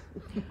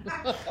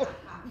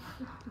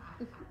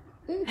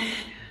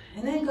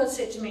 And then God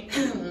said to me,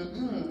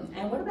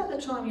 and what about the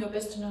time your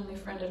best and only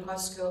friend at high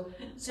school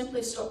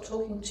simply stopped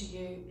talking to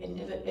you and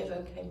never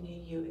ever came near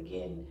you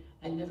again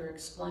and never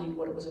explained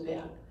what it was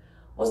about?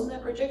 Wasn't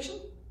that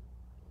rejection?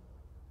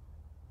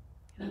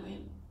 And I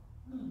went,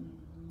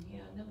 yeah,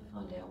 I never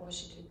found out why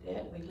she did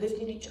that. We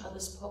lived in each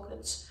other's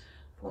pockets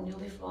for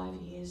nearly 5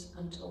 years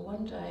until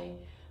one day,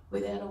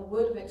 without a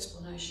word of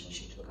explanation,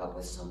 she took up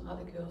with some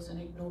other girls and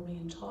ignored me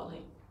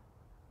entirely.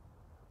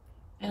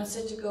 And I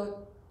said to God,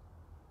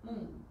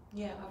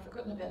 yeah, I've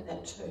forgotten about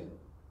that too.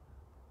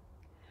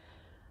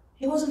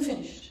 He wasn't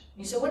finished.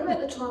 He said, what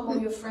about the time all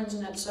your friends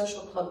in that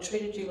social club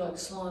treated you like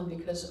slime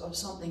because of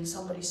something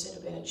somebody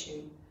said about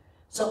you?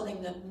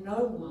 Something that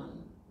no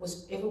one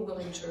was ever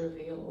willing to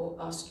reveal or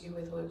ask you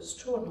whether it was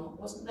true or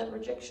not. Wasn't that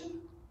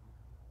rejection?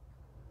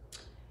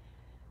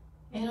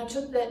 And I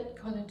took that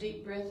kind of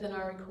deep breath and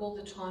I recalled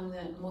the time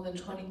that more than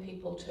 20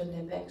 people turned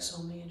their backs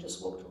on me and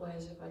just walked away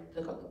as if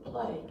they got the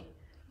plague.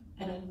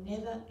 And I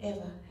never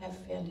ever have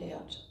found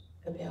out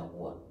about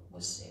what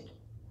was said.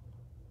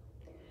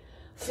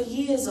 For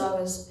years I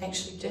was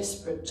actually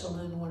desperate to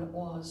learn what it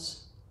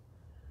was,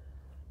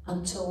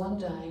 until one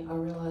day I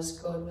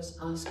realised God was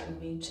asking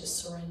me to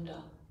surrender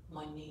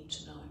my need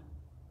to know.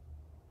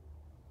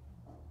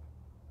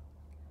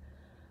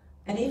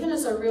 And even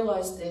as I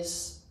realised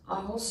this,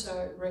 I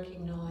also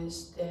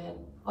recognised that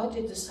I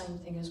did the same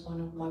thing as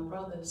one of my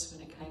brothers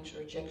when it came to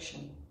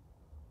rejection.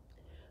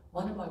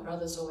 One of my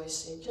brothers always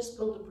said, just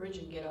build a bridge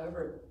and get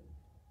over it.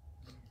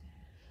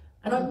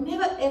 And I've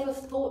never ever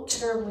thought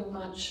terribly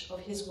much of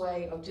his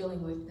way of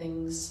dealing with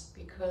things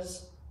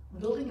because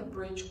building a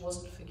bridge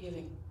wasn't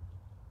forgiving.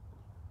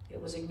 It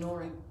was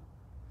ignoring.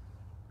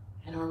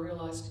 And I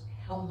realised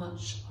how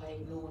much I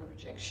ignored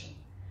rejection.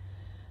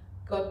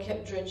 God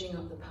kept dredging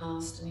up the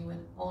past and he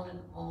went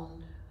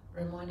on,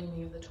 reminding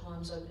me of the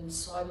times I've been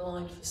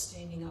sidelined for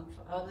standing up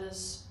for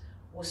others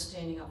or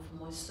standing up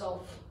for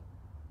myself.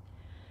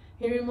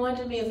 He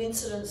reminded me of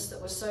incidents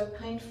that were so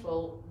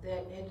painful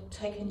that it had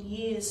taken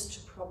years to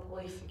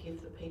properly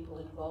forgive the people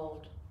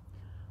involved.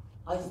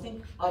 I'd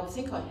think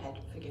I had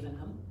forgiven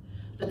them,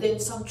 but then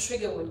some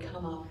trigger would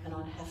come up and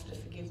I'd have to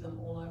forgive them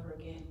all over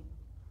again.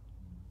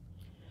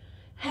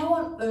 How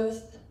on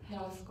earth had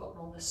I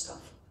forgotten all this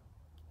stuff?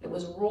 It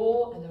was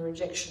raw and the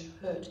rejection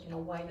hurt in a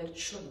way that it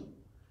shouldn't.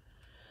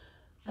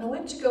 And I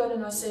went to God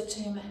and I said to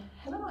him,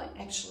 haven't I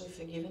actually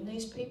forgiven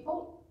these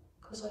people?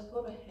 Because I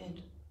thought I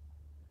had.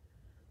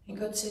 And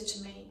God said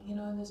to me, you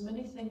know, there's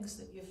many things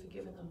that you've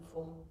forgiven them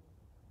for,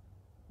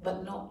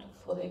 but not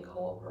for their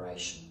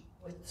cooperation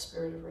with the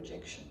spirit of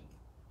rejection.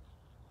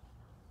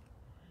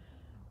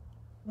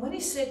 When he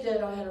said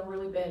that, I had a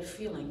really bad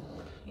feeling,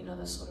 you know,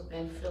 the sort of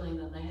bad feeling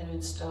that they had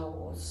in Star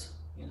Wars,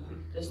 you know,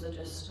 there's the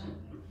just,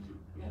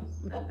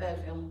 that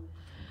bad feeling.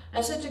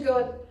 I said to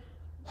God,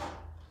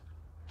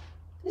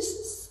 this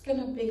is going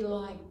to be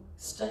like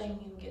staying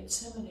in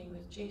Gethsemane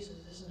with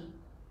Jesus, isn't it?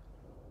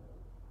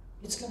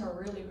 It's going to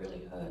really,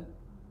 really hurt.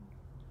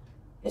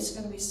 It's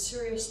going to be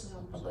seriously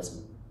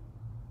unpleasant.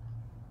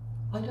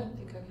 I don't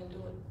think I can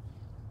do it.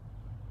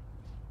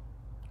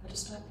 I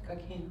just don't think I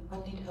can.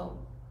 I need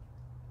help.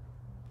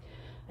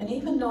 And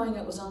even knowing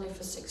it was only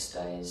for 6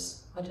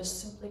 days, I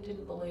just simply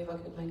didn't believe I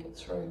could make it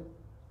through.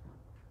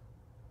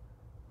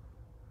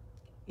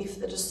 If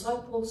the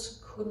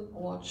disciples couldn't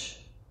watch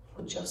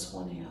for just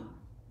 1 hour,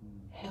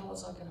 how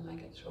was I going to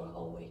make it through a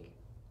whole week?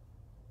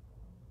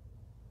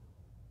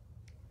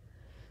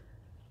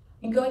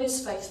 And God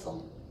is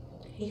faithful.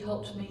 He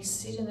helped me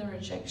sit in the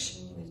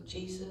rejection with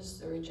Jesus,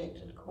 the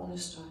rejected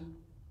cornerstone.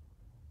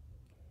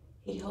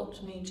 He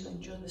helped me to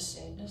endure the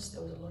sadness.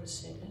 There was a lot of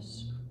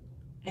sadness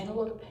and a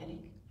lot of panic.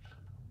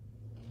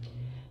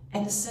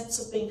 And the sense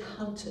of being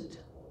hunted.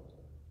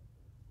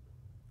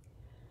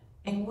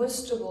 And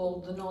worst of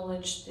all, the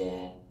knowledge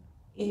that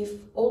if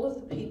all of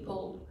the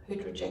people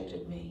who'd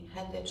rejected me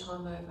had their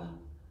time over,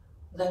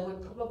 they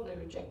would probably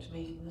reject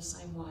me in the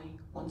same way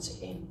once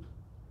again.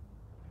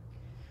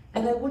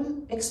 And they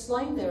wouldn't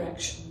explain their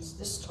actions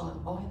this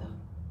time either.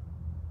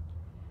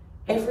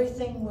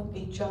 Everything would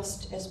be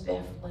just as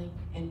baffling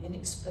and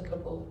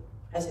inexplicable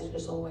as it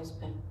has always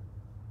been.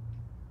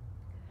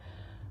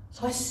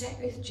 So I sat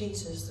with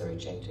Jesus, the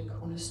rejected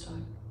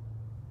cornerstone.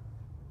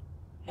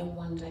 And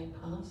 1 day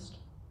passed,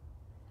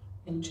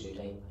 and 2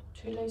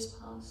 days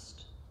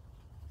passed,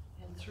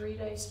 and 3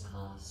 days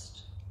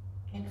passed,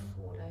 and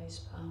 4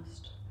 days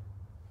passed.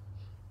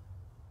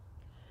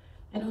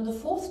 And on the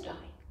 4th day,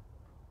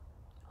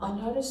 I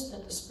noticed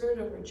that the spirit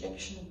of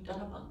rejection had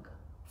done a bunker.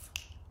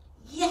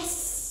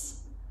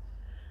 Yes!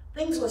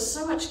 Things were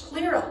so much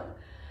clearer.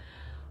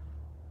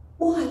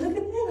 Why, look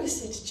at that, I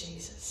said to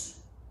Jesus.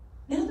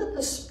 Now that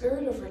the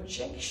spirit of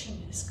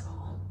rejection is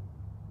gone,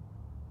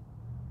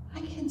 I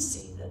can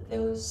see that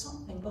there was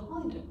something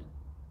behind it.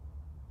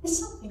 There's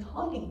something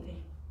hiding there.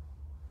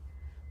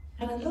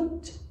 And I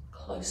looked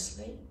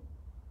closely,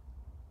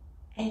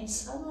 and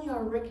suddenly I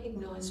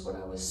recognized what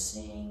I was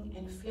seeing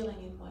and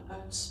feeling in my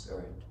own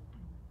spirit.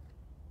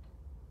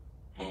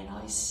 And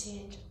I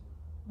said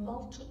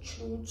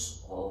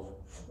multitudes of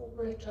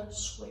 4-letter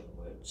swear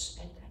words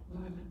at that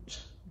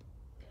moment.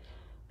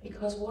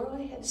 Because what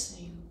I had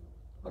seen,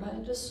 what I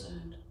had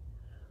discerned,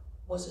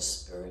 was a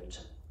spirit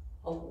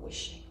of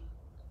wishing.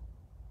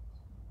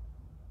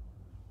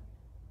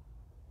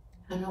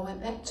 And I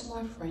went back to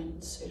my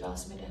friends who'd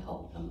asked me to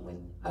help them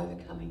with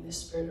overcoming this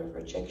spirit of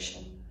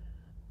rejection,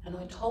 and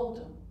I told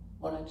them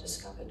what I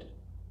discovered.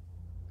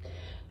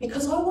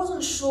 Because I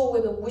wasn't sure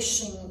whether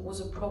wishing was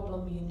a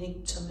problem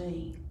unique to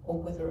me or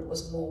whether it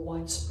was more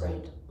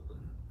widespread.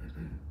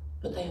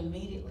 But they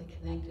immediately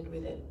connected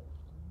with it.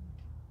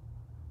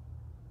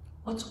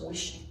 What's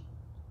wishing?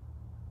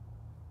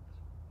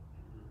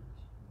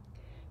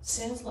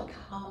 Sounds like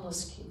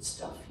harmless kid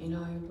stuff, you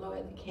know, blow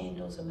out the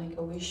candles and make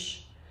a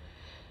wish.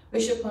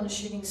 Wish upon a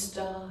shooting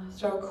star,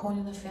 throw a coin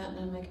in the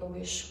fountain and make a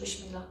wish.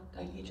 Wish me luck,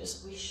 don't you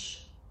just wish?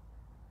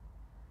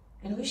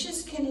 And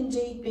wishes can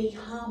indeed be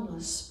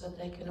harmless, but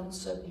they can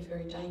also be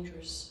very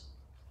dangerous.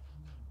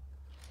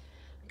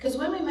 Because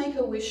when we make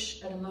a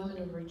wish at a moment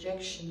of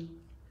rejection,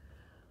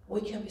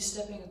 we can be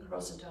stepping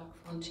across a dark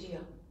frontier.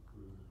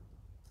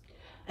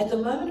 At the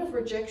moment of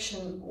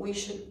rejection, we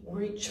should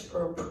reach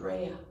for a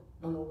prayer,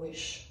 not a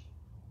wish.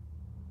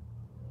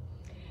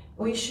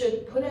 We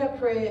should put our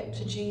prayer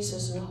to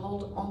Jesus and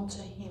hold on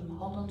to him,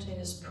 hold on to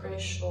his prayer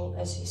shawl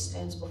as he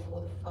stands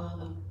before the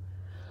Father.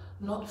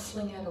 Not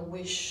fling out a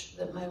wish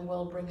that may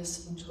well bring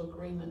us into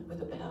agreement with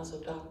the powers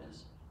of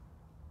darkness.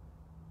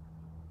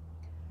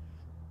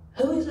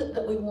 Who is it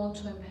that we want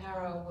to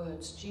empower our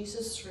words?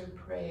 Jesus through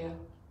prayer,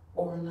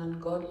 or an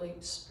ungodly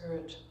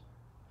spirit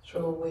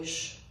through a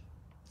wish?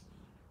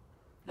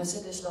 I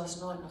said this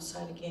last night and I'll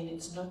say it again.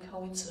 It's no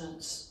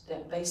coincidence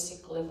that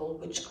basic level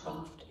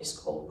witchcraft is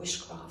called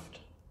wishcraft.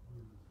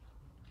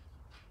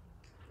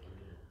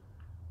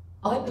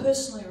 I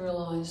personally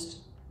realised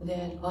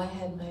that I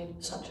had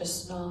made such a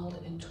snarled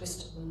and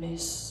twisted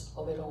mess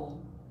of it all.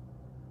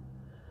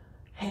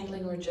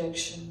 Handling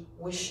rejection,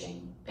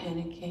 wishing,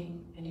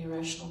 panicking, and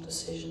irrational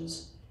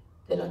decisions,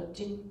 that I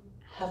didn't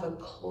have a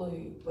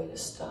clue where to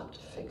start to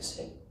fix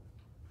it.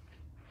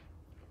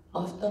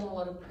 I've done a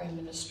lot of prayer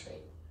ministry.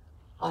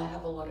 I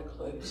have a lot of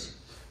clues.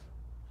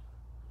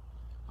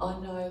 I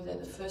know that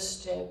the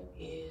first step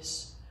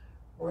is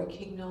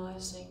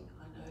recognising.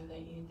 I know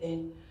that you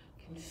then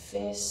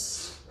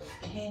confess,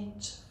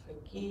 repent,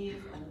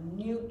 forgive. I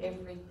knew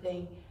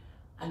everything,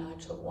 and I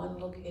took one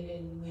look at it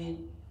and went,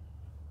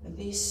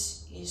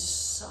 this is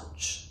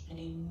such an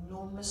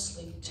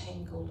enormously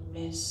tangled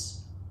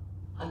mess.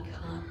 I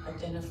can't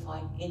identify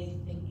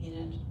anything in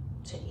it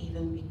to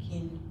even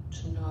begin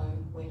to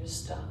know where to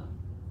start.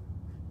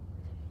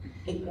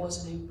 It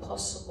was an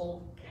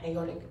impossible,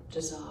 chaotic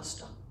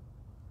disaster.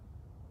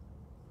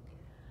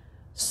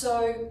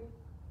 So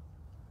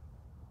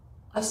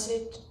I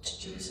said to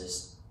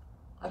Jesus,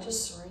 I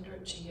just surrender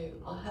it to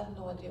you. I have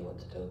no idea what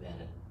to do about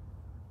it.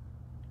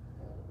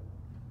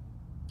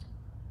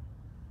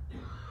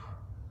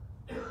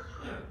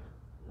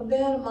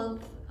 About a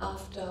month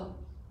after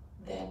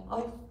that,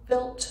 I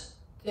felt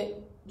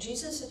that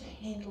Jesus had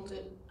handled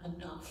it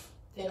enough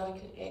that I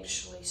could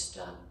actually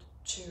start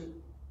to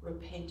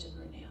repent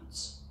and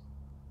renounce.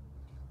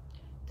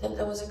 that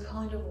there was a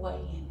kind of way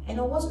in. And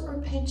I wasn't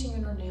repenting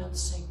and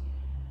renouncing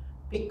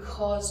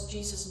because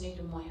Jesus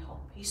needed my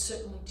help. He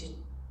certainly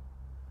didn't.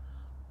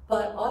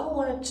 But I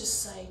wanted to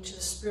say to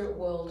the spirit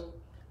world,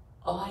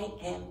 I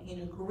am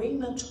in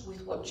agreement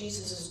with what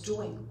Jesus is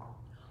doing.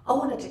 I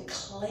want to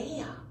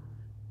declare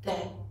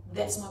that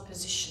that's my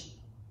position.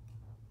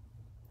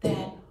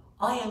 That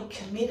I am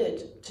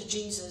committed to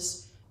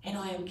Jesus and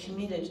I am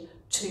committed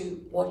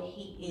to what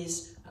he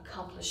is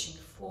accomplishing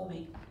for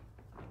me.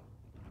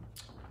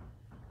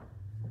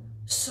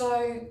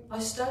 So I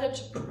started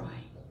to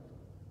pray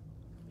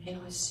and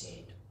I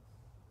said,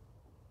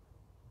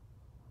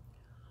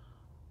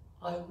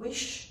 I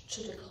wish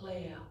to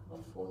declare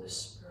before the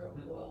spirit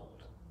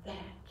world that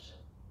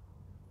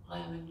I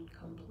am in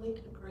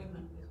complete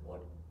agreement with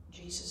what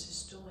Jesus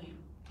is doing.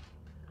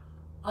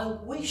 I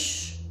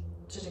wish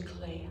to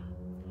declare.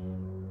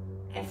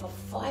 And for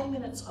 5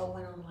 minutes I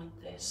went on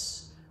like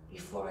this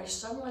before I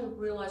suddenly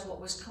realized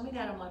what was coming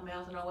out of my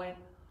mouth, and I went,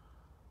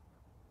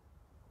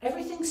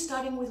 everything's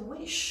starting with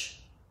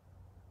wish.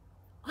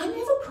 I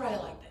never pray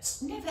like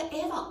this. Never,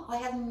 ever. I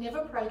have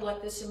never prayed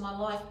like this in my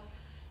life.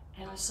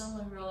 And I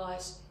suddenly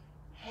realized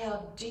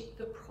how deep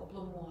the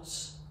problem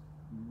was.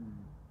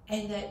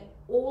 And that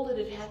all that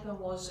had happened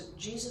was that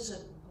Jesus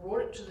had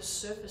brought it to the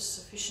surface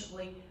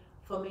sufficiently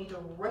for me to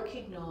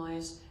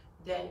recognize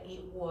that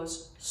it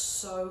was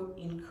so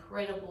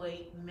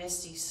incredibly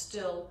messy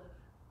still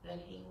that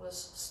he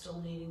was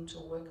still needing to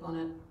work on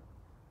it.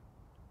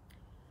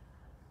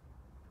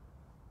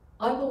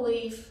 I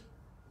believe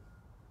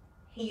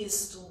he is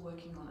still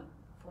working on it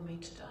for me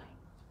today.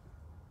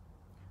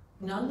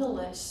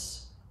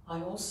 Nonetheless,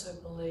 I also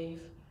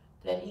believe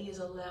that he is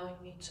allowing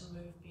me to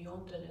move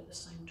beyond it at the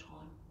same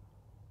time.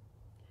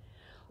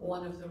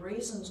 One of the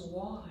reasons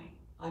why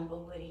I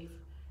believe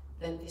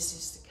that this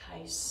is the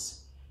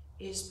case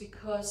is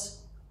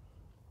because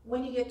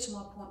when you get to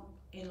my point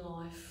in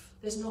life,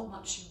 there's not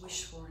much you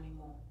wish for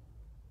anymore.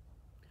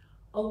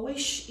 A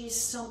wish is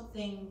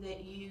something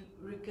that you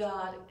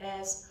regard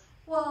as,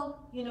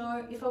 well, you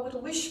know, if I were to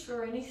wish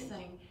for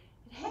anything,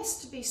 it has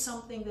to be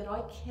something that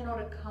I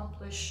cannot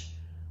accomplish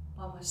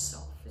by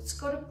myself. It's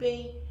got to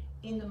be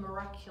in the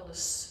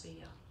miraculous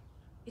sphere.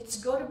 It's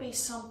got to be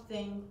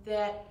something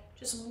that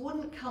just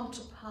wouldn't come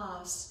to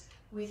pass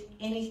with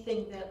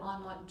anything that I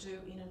might do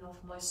in and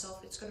of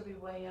myself. It's got to be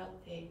way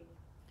out there.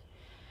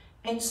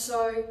 And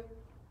so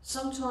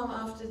sometime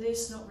after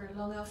this, not very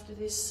long after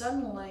this,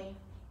 suddenly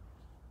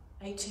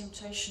a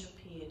temptation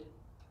appeared.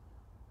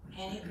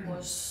 And it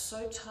was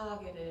so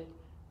targeted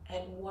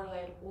at what I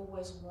had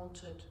always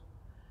wanted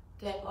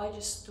that I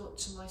just thought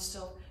to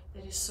myself,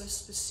 that is so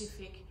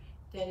specific,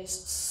 that is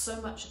so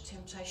much a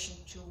temptation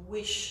to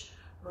wish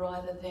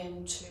rather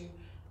than to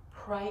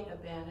pray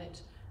about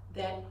it,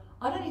 that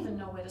I don't even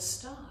know where to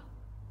start.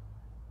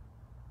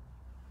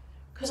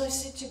 Because I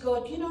said to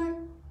God, you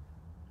know,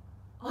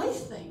 I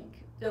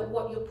think that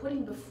what you're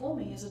putting before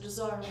me is a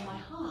desire of my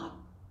heart.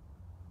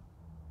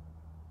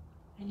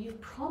 And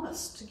you've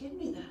promised to give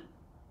me that.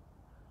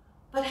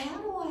 But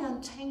how do I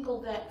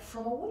untangle that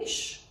from a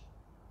wish?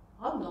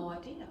 I've no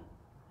idea.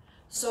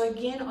 So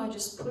again, I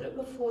just put it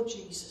before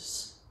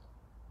Jesus.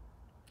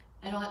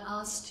 And I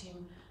asked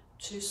him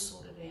to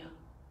sort it out.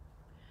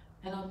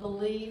 And I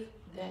believe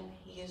that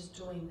he is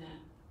doing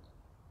that.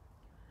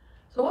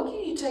 So what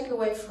can you take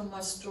away from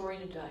my story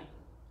today?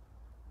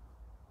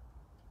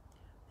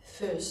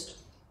 First,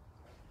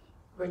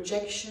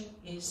 rejection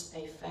is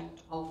a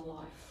fact of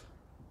life.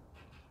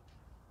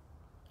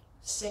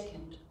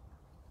 Second,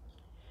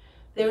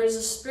 there is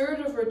a spirit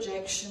of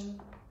rejection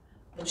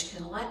which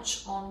can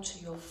latch on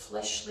to your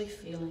fleshly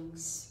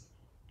feelings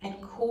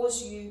and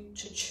cause you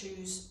to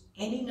choose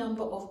any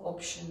number of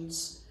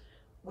options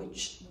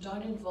which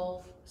don't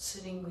involve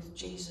sitting with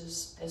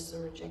Jesus as the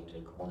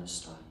rejected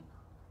cornerstone.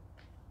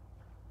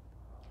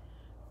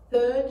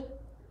 Third,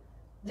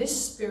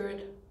 this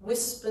spirit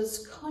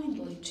whispers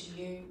kindly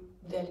to you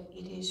that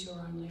it is your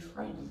only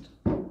friend.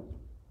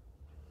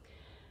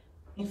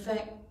 In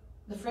fact,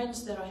 the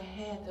friends that I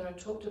had, that I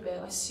talked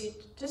about, I said,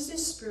 does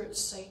this spirit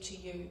say to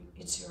you,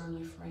 it's your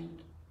only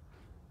friend?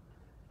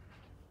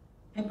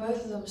 And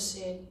both of them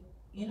said,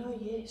 you know,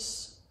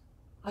 yes.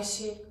 I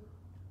said,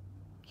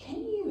 can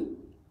you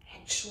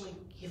actually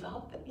give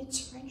up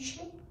its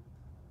friendship?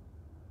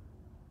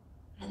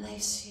 And they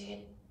said,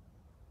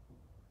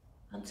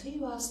 until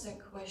you ask that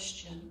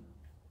question,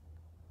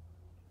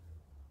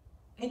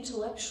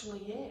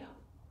 intellectually, yeah.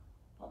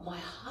 But my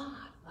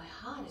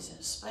heart is in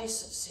a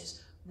space that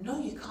says,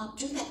 no, you can't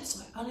do that. It's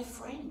my only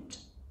friend.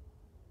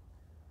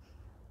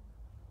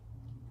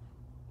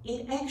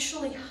 It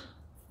actually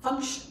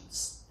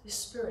functions, this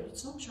spirit.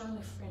 It's not your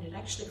only friend. It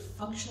actually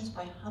functions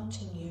by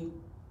hunting you.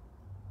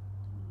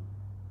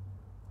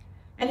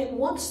 And it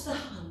wants the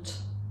hunt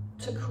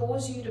to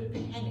cause you to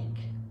panic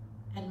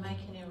and make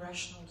an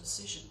irrational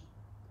decision.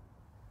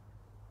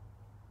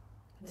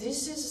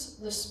 This is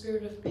the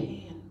spirit of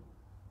Pan.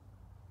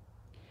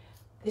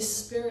 This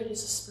spirit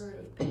is a spirit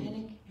of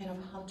panic and of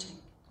hunting.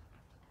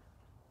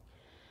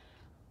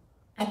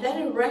 And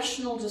that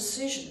irrational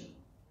decision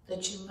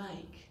that you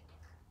make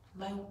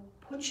may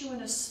put you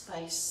in a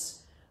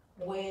space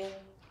where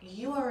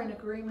you are in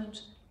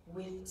agreement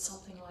with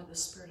something like the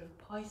spirit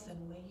of Python,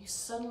 where you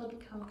suddenly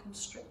become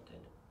constricted.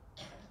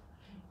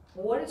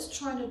 What it's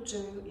trying to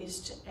do is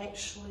to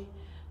actually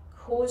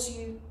cause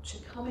you to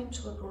come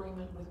into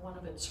agreement with one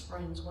of its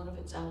friends, one of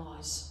its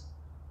allies.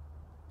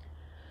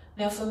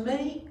 Now for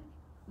me,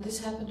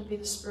 this happened to be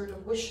the spirit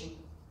of wishing.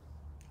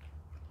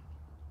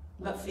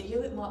 But for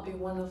you, it might be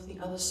one of the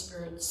other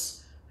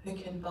spirits who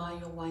can bar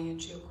your way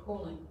into your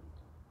calling.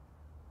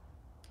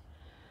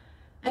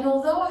 And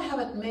although I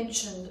haven't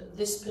mentioned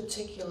this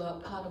particular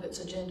part of its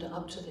agenda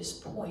up to this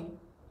point,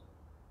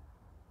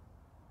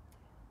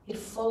 it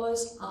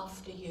follows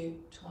after you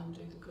to undo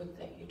the good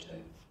that you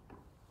do.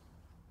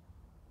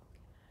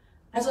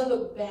 As I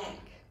look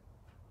back,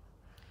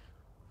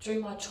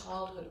 during my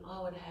childhood,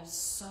 I would have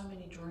so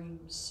many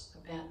dreams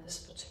about this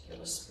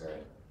particular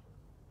spirit.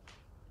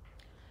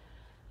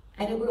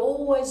 And it would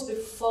always be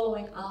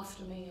following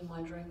after me in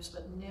my dreams,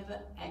 but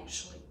never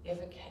actually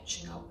ever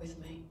catching up with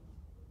me.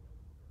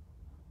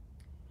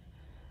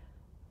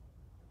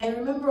 And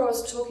remember I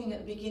was talking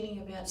at the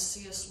beginning about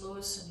C.S.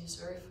 Lewis and his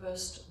very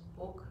first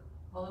book.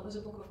 Well, it was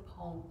a book of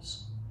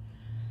poems.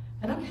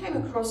 And I came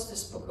across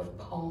this book of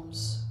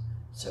poems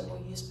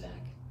several years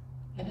back.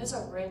 And as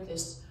I read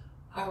this,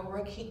 I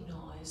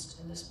recognised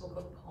in this book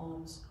of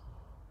poems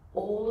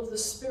all of the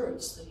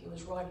spirits that he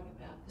was writing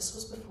about. This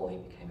was before he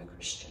became a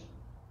Christian.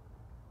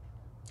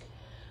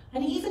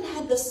 And he even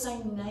had the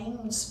same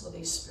names for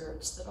these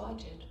spirits that I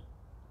did.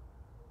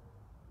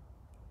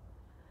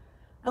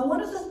 And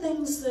one of the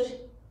things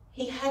that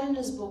he had in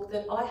his book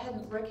that I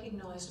hadn't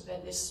recognised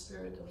about this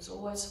spirit that was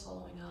always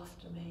following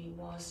after me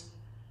was,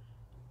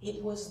 it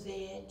was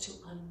there to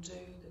undo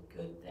the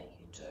good that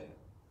you do.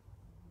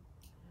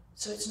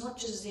 So it's not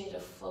just there to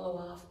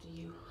follow after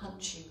you,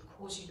 hunt you,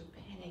 cause you to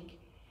panic.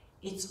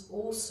 It's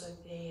also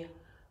there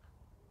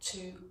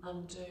to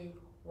undo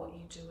what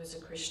you do as a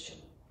Christian.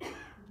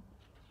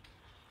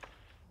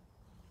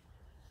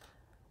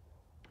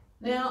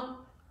 Now,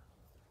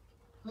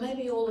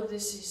 maybe all of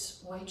this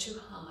is way too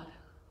hard.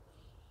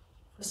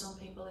 For some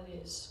people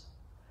it is.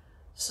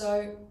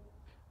 So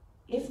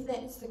if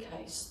that's the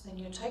case, then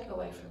your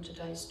takeaway from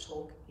today's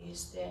talk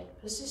is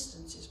that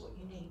persistence is what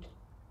you need.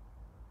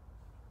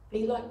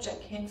 Be like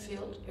Jack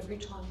Canfield, every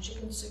time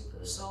chicken soup for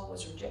the soul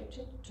was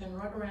rejected, turn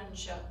right around and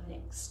shout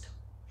next.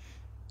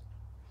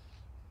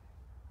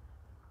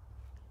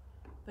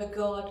 But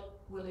God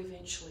will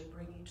eventually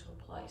bring you to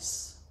a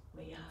place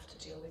where you have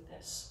to deal with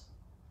this.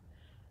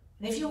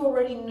 And if you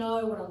already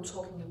know what I'm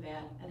talking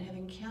about and have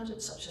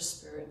encountered such a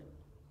spirit,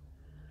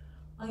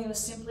 I'm going to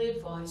simply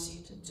advise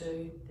you to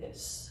do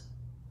this.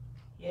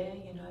 Yeah,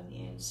 you know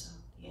the answer.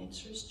 The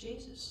answer is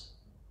Jesus.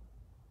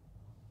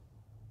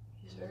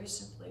 He's very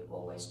simply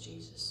always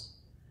Jesus.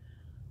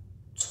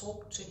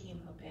 Talk to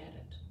him about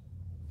it.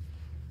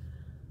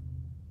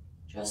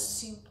 Just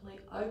simply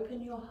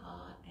open your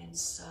heart and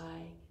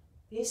say,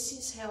 this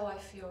is how I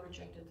feel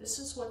rejected. This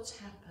is what's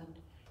happened.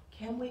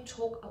 Can we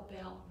talk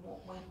about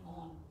what went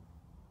on?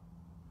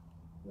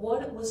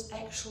 What was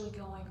actually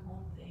going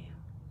on there?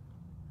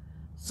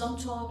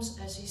 Sometimes,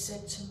 as he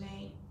said to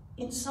me,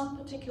 in some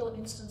particular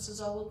instances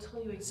I will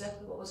tell you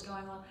exactly what was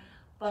going on,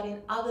 but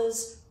in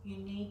others you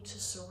need to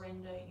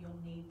surrender,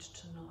 you'll need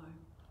to know.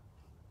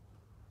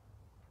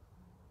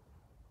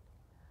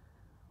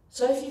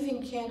 So if you've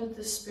encountered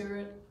the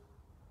Spirit,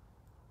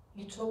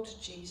 you talk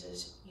to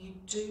Jesus, you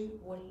do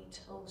what he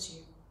tells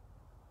you.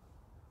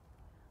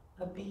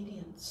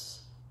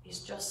 Obedience is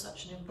just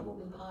such an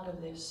important part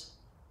of this.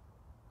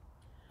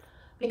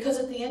 Because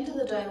at the end of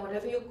the day,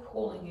 whatever your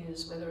calling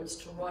is, whether it's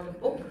to write a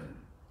book,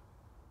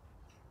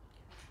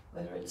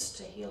 whether it's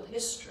to heal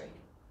history,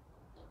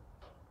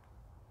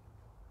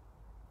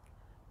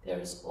 there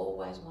is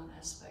always one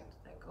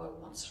aspect that God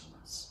wants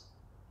from us.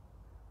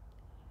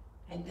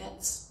 And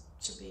that's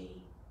to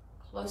be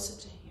closer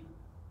to him,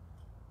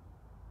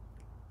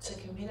 to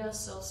commit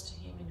ourselves to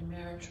him in a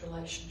marriage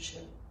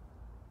relationship.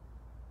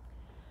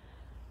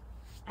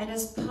 And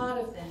as part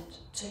of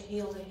that, to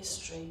heal the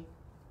history,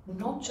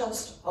 not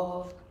just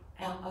of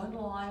our own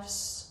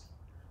lives,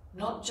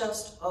 not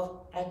just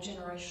of our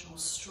generational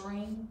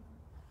stream,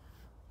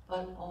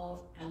 but of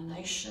our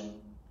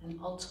nation and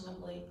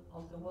ultimately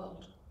of the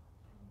world.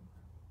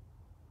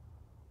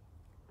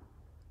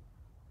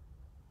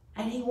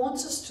 And he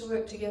wants us to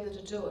work together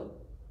to do it.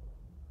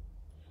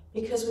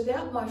 Because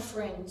without my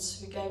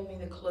friends who gave me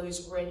the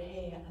clues red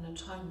hair and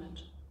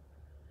atonement,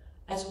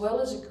 as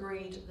well as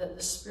agreed that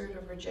the spirit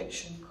of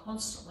rejection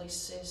constantly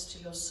says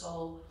to your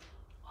soul,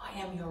 I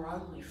am your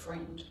only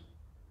friend,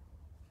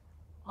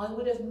 I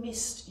would have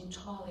missed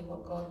entirely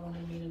what God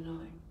wanted me to know.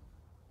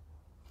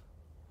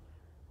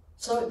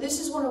 So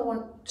this is what I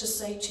want to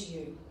say to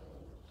you.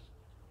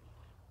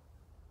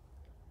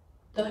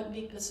 Don't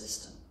be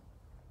persistent.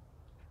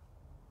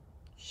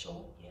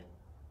 Sure, yeah.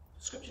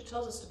 Scripture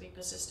tells us to be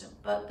persistent,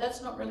 but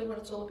that's not really what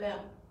it's all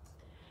about.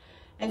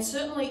 And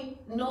certainly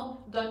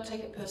don't take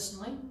it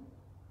personally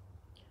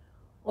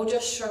or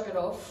just shrug it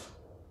off.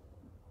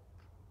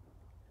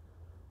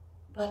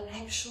 but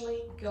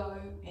actually go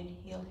and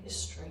heal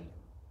history.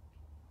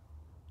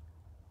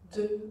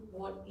 Do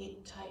what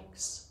it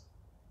takes.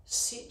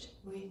 Sit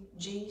with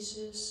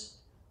Jesus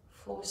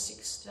for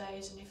 6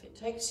 days, and if it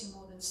takes you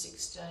more than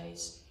 6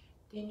 days,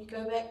 then you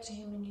go back to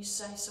him and you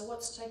say, so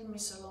what's taking me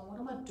so long? What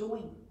am I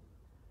doing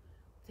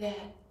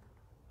that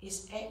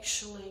is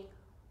actually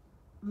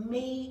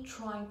me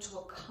trying to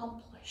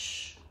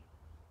accomplish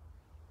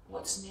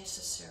what's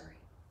necessary?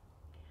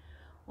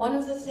 One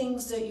of the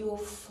things that you'll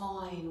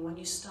find when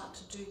you start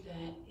to do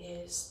that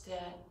is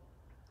that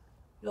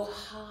your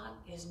heart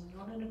is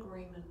not in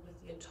agreement with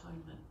the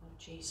atonement of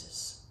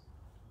Jesus.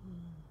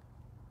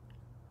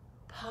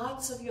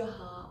 Parts of your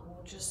heart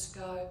will just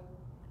go,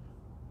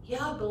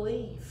 yeah, I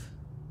believe.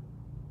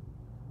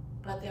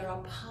 But there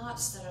are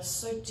parts that are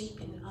so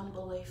deep in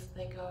unbelief,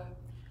 they go,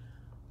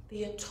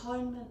 the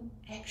atonement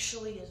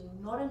actually is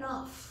not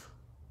enough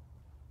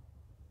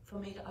for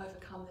me to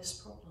overcome this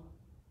problem.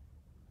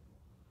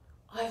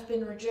 I've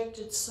been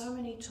rejected so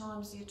many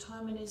times, the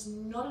atonement is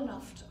not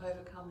enough to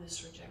overcome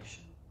this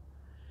rejection.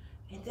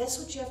 And that's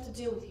what you have to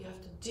deal with. You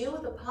have to deal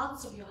with the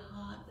parts of your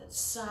heart that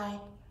say,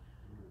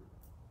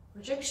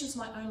 rejection's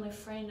my only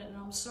friend, and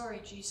I'm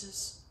sorry,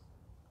 Jesus,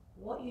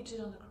 what you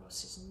did on the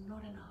cross is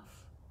not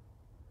enough.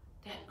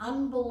 That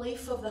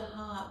unbelief of the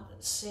heart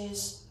that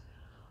says,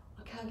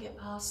 I can't get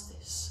past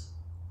this.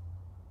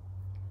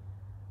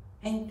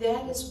 And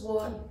that is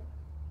what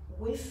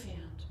we've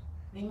found,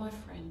 me and my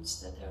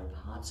friends, that there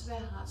are parts of our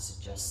hearts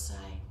that just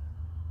say,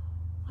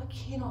 I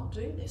cannot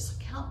do this,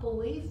 I can't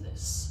believe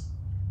this.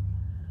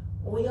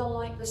 We are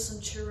like the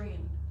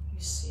centurion who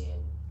said,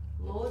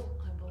 Lord,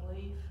 I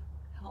believe,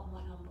 help my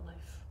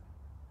unbelief.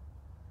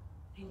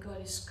 And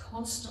God is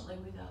constantly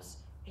with us,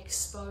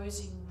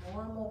 exposing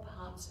more and more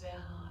parts of our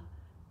heart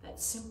that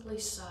simply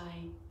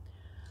say,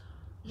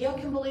 yeah, I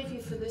can believe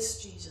you for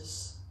this,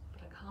 Jesus,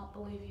 but I can't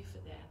believe you for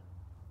that.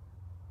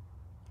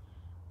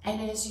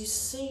 And as you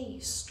see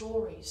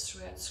stories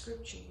throughout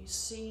Scripture, you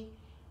see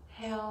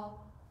how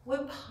we're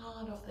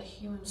part of the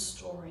human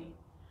story.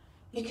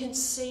 You can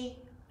see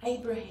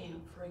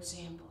Abraham, for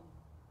example.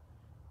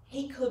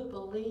 He could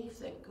believe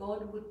that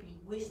God would be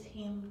with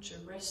him to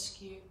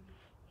rescue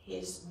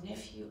his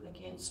nephew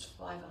against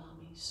 5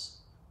 armies.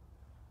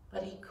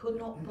 But he could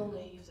not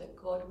believe that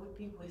God would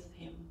be with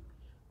him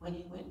when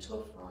he went to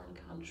a foreign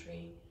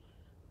country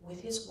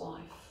with his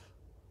wife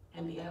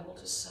and be able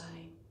to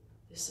say,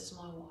 this is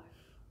my wife.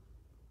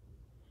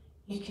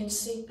 You can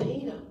see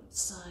Peter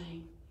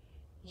saying,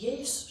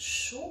 yes,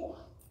 sure.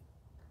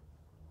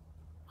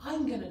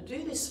 I'm going to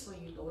do this for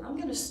you, Lord. I'm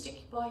going to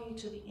stick by you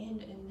to the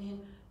end, and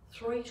then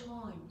 3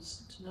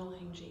 times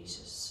denying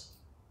Jesus.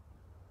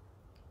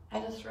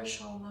 At a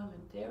threshold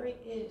moment, there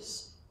he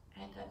is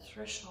at that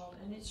threshold,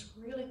 and it's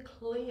really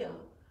clear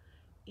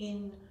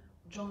in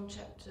John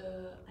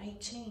chapter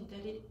 18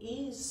 that it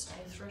is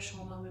a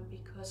threshold moment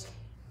because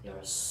there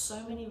are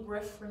so many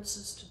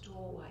references to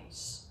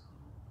doorways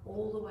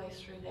all the way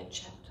through that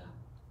chapter.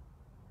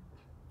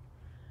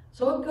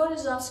 So what God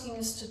is asking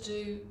us to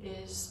do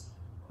is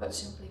quite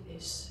simply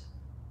this.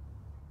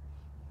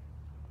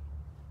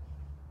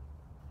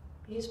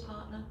 Be his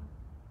partner,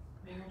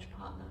 marriage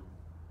partner.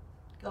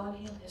 Go and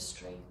heal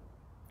history.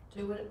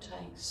 Do what it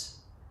takes.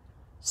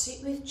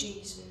 Sit with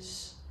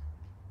Jesus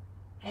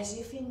as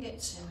if in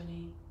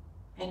Gethsemane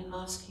and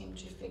ask him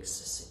to fix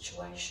the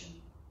situation,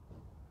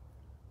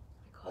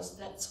 because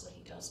that's what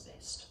he does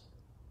best.